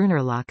on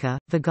Grünerløkka,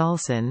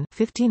 Vigeland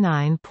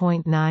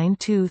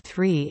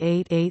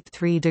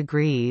 59.923883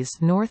 degrees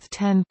north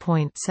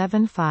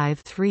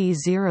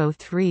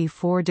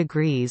 10.753034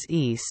 degrees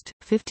east,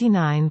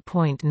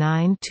 59.923883,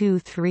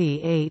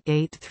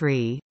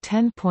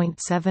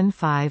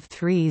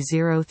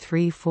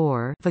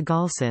 10.753034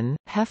 Vigeland,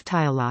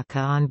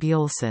 Heftøyløkka on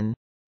Bjølsen.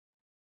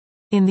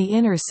 In the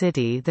inner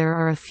city there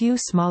are a few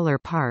smaller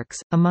parks,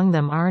 among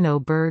them Arno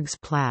Bergs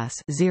Plass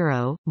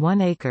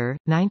 1 acre,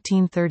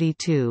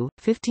 1932,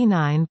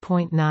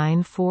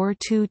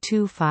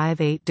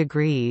 59.942258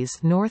 degrees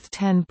north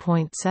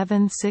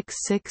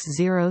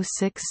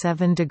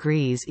 10.766067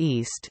 degrees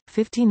east,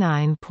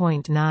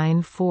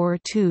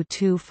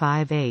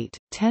 59.942258,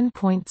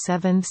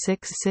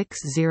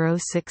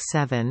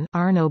 10.766067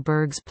 Arno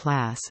Bergs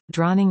Plass,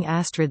 Dronning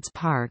Astrid's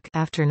Park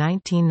after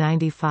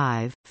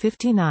 1995,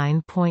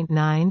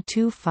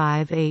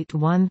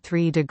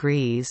 59.925813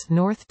 degrees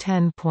north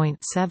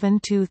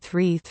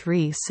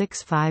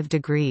 10.723365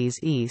 degrees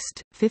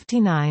east,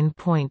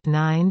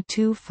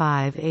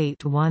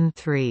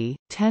 59.925813,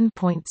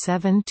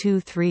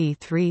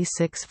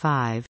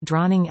 10.723365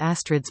 Dronning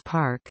Astrid's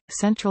Park,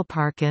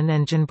 Sentralparken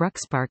and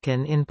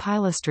Genbruksparken in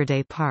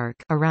Pilestredet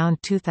Park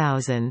around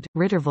 2000,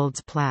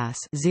 Rittervolds Plass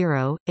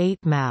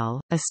 8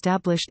 mal,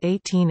 established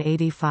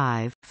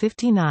 1885,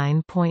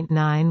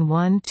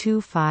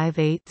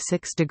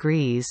 59.912586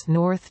 degrees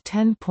north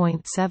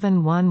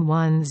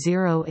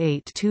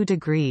 10.711082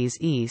 degrees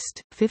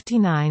east,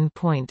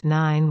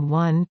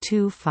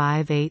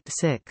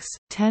 59.912586,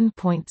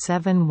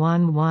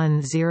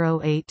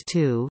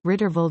 10.711082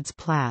 Rittervolds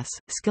Plass,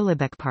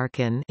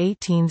 Skillebekparken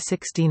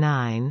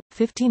 1869,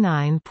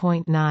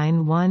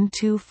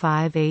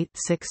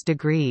 59.912586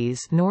 degrees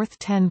north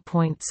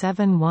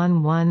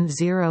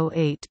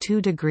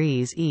 10.711082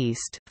 degrees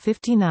east,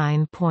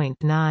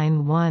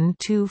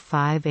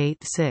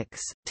 59.912586,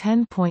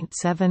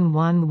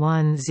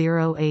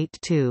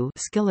 10.711082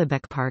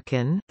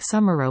 Skillebekparken,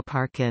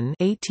 Sommeroparken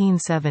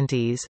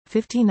 1870s,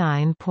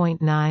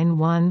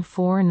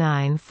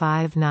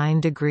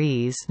 59.914959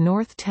 degrees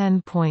north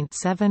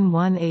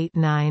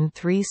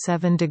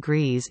 10.718937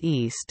 degrees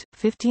east,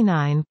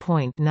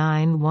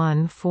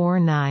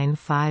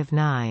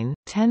 59.914959,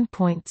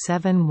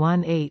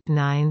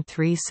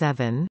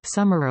 10.718937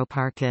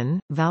 Sommeroparken,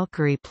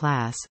 Valkyrie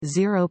Plass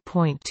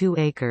 0.2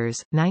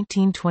 acres,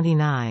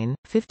 1929,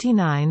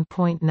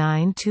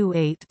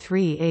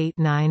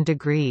 59.928389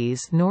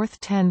 degrees north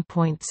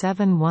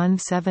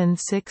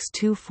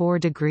 10.717624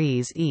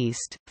 degrees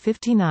east,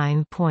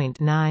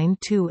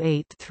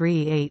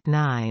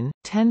 59.928389,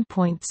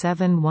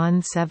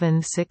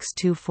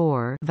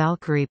 10.717624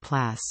 Valkyrie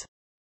Plass.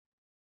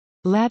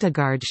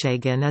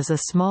 Ladegårdshagen is a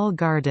small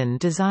garden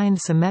designed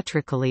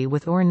symmetrically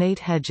with ornate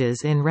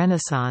hedges in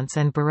Renaissance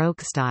and Baroque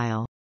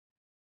style.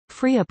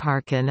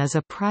 Friaparken is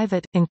a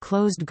private,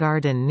 enclosed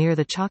garden near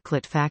the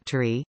chocolate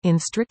factory, in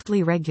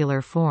strictly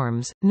regular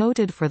forms,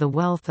 noted for the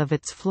wealth of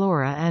its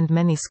flora and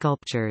many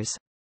sculptures.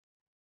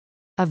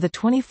 Of the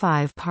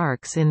 25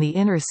 parks in the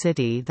inner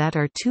city that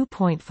are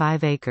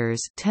 2.5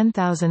 acres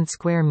 (10,000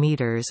 square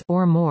meters)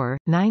 or more,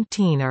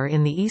 19 are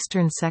in the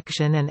eastern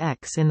section and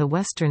X in the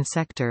western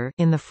sector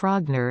in the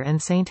Frogner and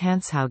St.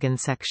 Hanshaugen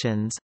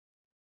sections.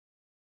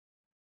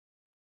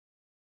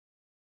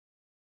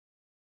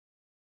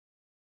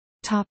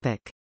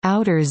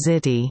 Outer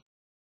city.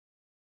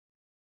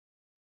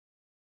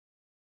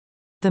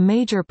 The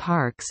major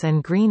parks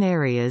and green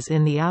areas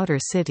in the outer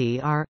city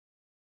are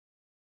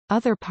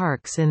other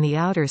parks in the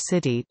outer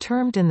city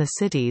termed in the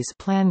city's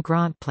Plan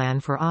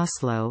Grantplan for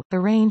Oslo,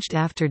 arranged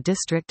after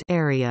district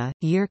area,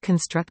 year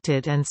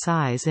constructed and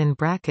size in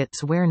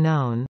brackets where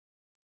known.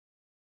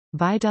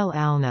 Bydel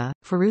Alna,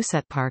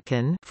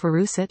 Furusetparken,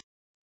 Furuset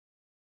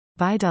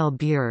Vidal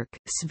Björk,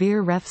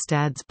 Sver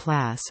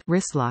Refstadsplas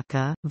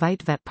Rislaka,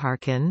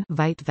 Veitvetparken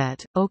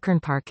Veitvet,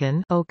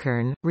 Okernparken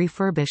Okern,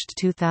 refurbished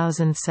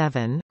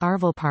 2007,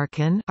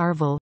 Arvelparken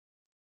Arvel,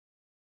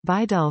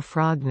 Vidal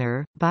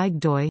Frogner,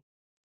 Bygdøy,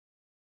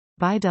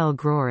 Vidal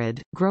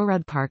Grorud,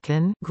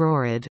 Grorudparken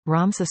Grorud,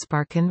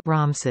 Ramsesparken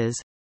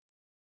Ramses,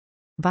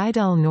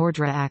 Vidal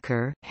Nordre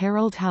Aker,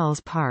 Harald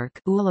Hals Park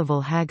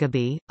Uleval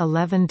Hagaby,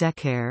 11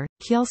 Dekar,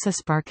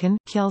 Kjelsesparken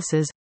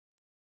Kjelses,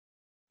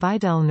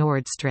 Vidal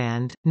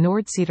Nordstrand,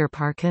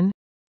 Nordsiderparken,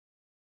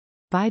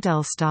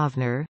 Vidal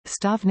Stavner,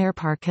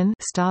 Stavnerparken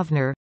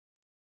Stavner,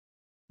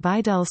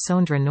 Vidal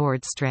Sondre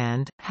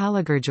Nordstrand,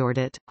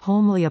 Halligerjordet,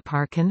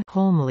 Holmliaparken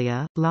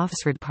Holmlia,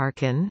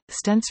 Lofsrudparken,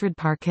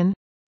 Stensrudparken,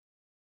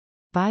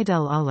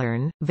 Vidal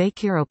Ullern,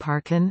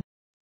 Vakiroparken,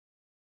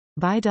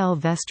 Vidal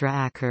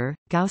Vestra Aker,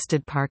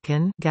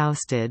 Gaustadparken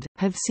Gaustad,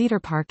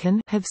 Havsiderparken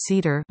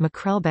Havsider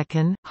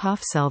Makrelbecken,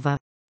 Hofselva,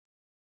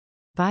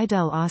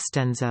 Vidal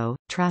Ostenzo,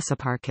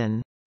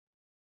 Trasseparken.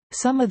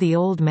 Some of the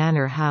old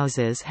manor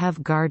houses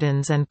have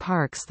gardens and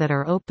parks that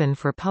are open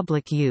for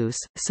public use.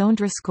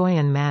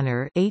 Sondraskoyen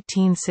Manor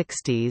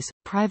 1860s,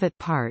 private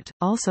part,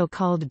 also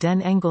called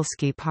Den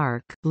Engelski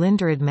Park,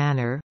 Linderud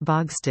Manor,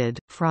 Bogstad,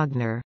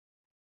 Frogner.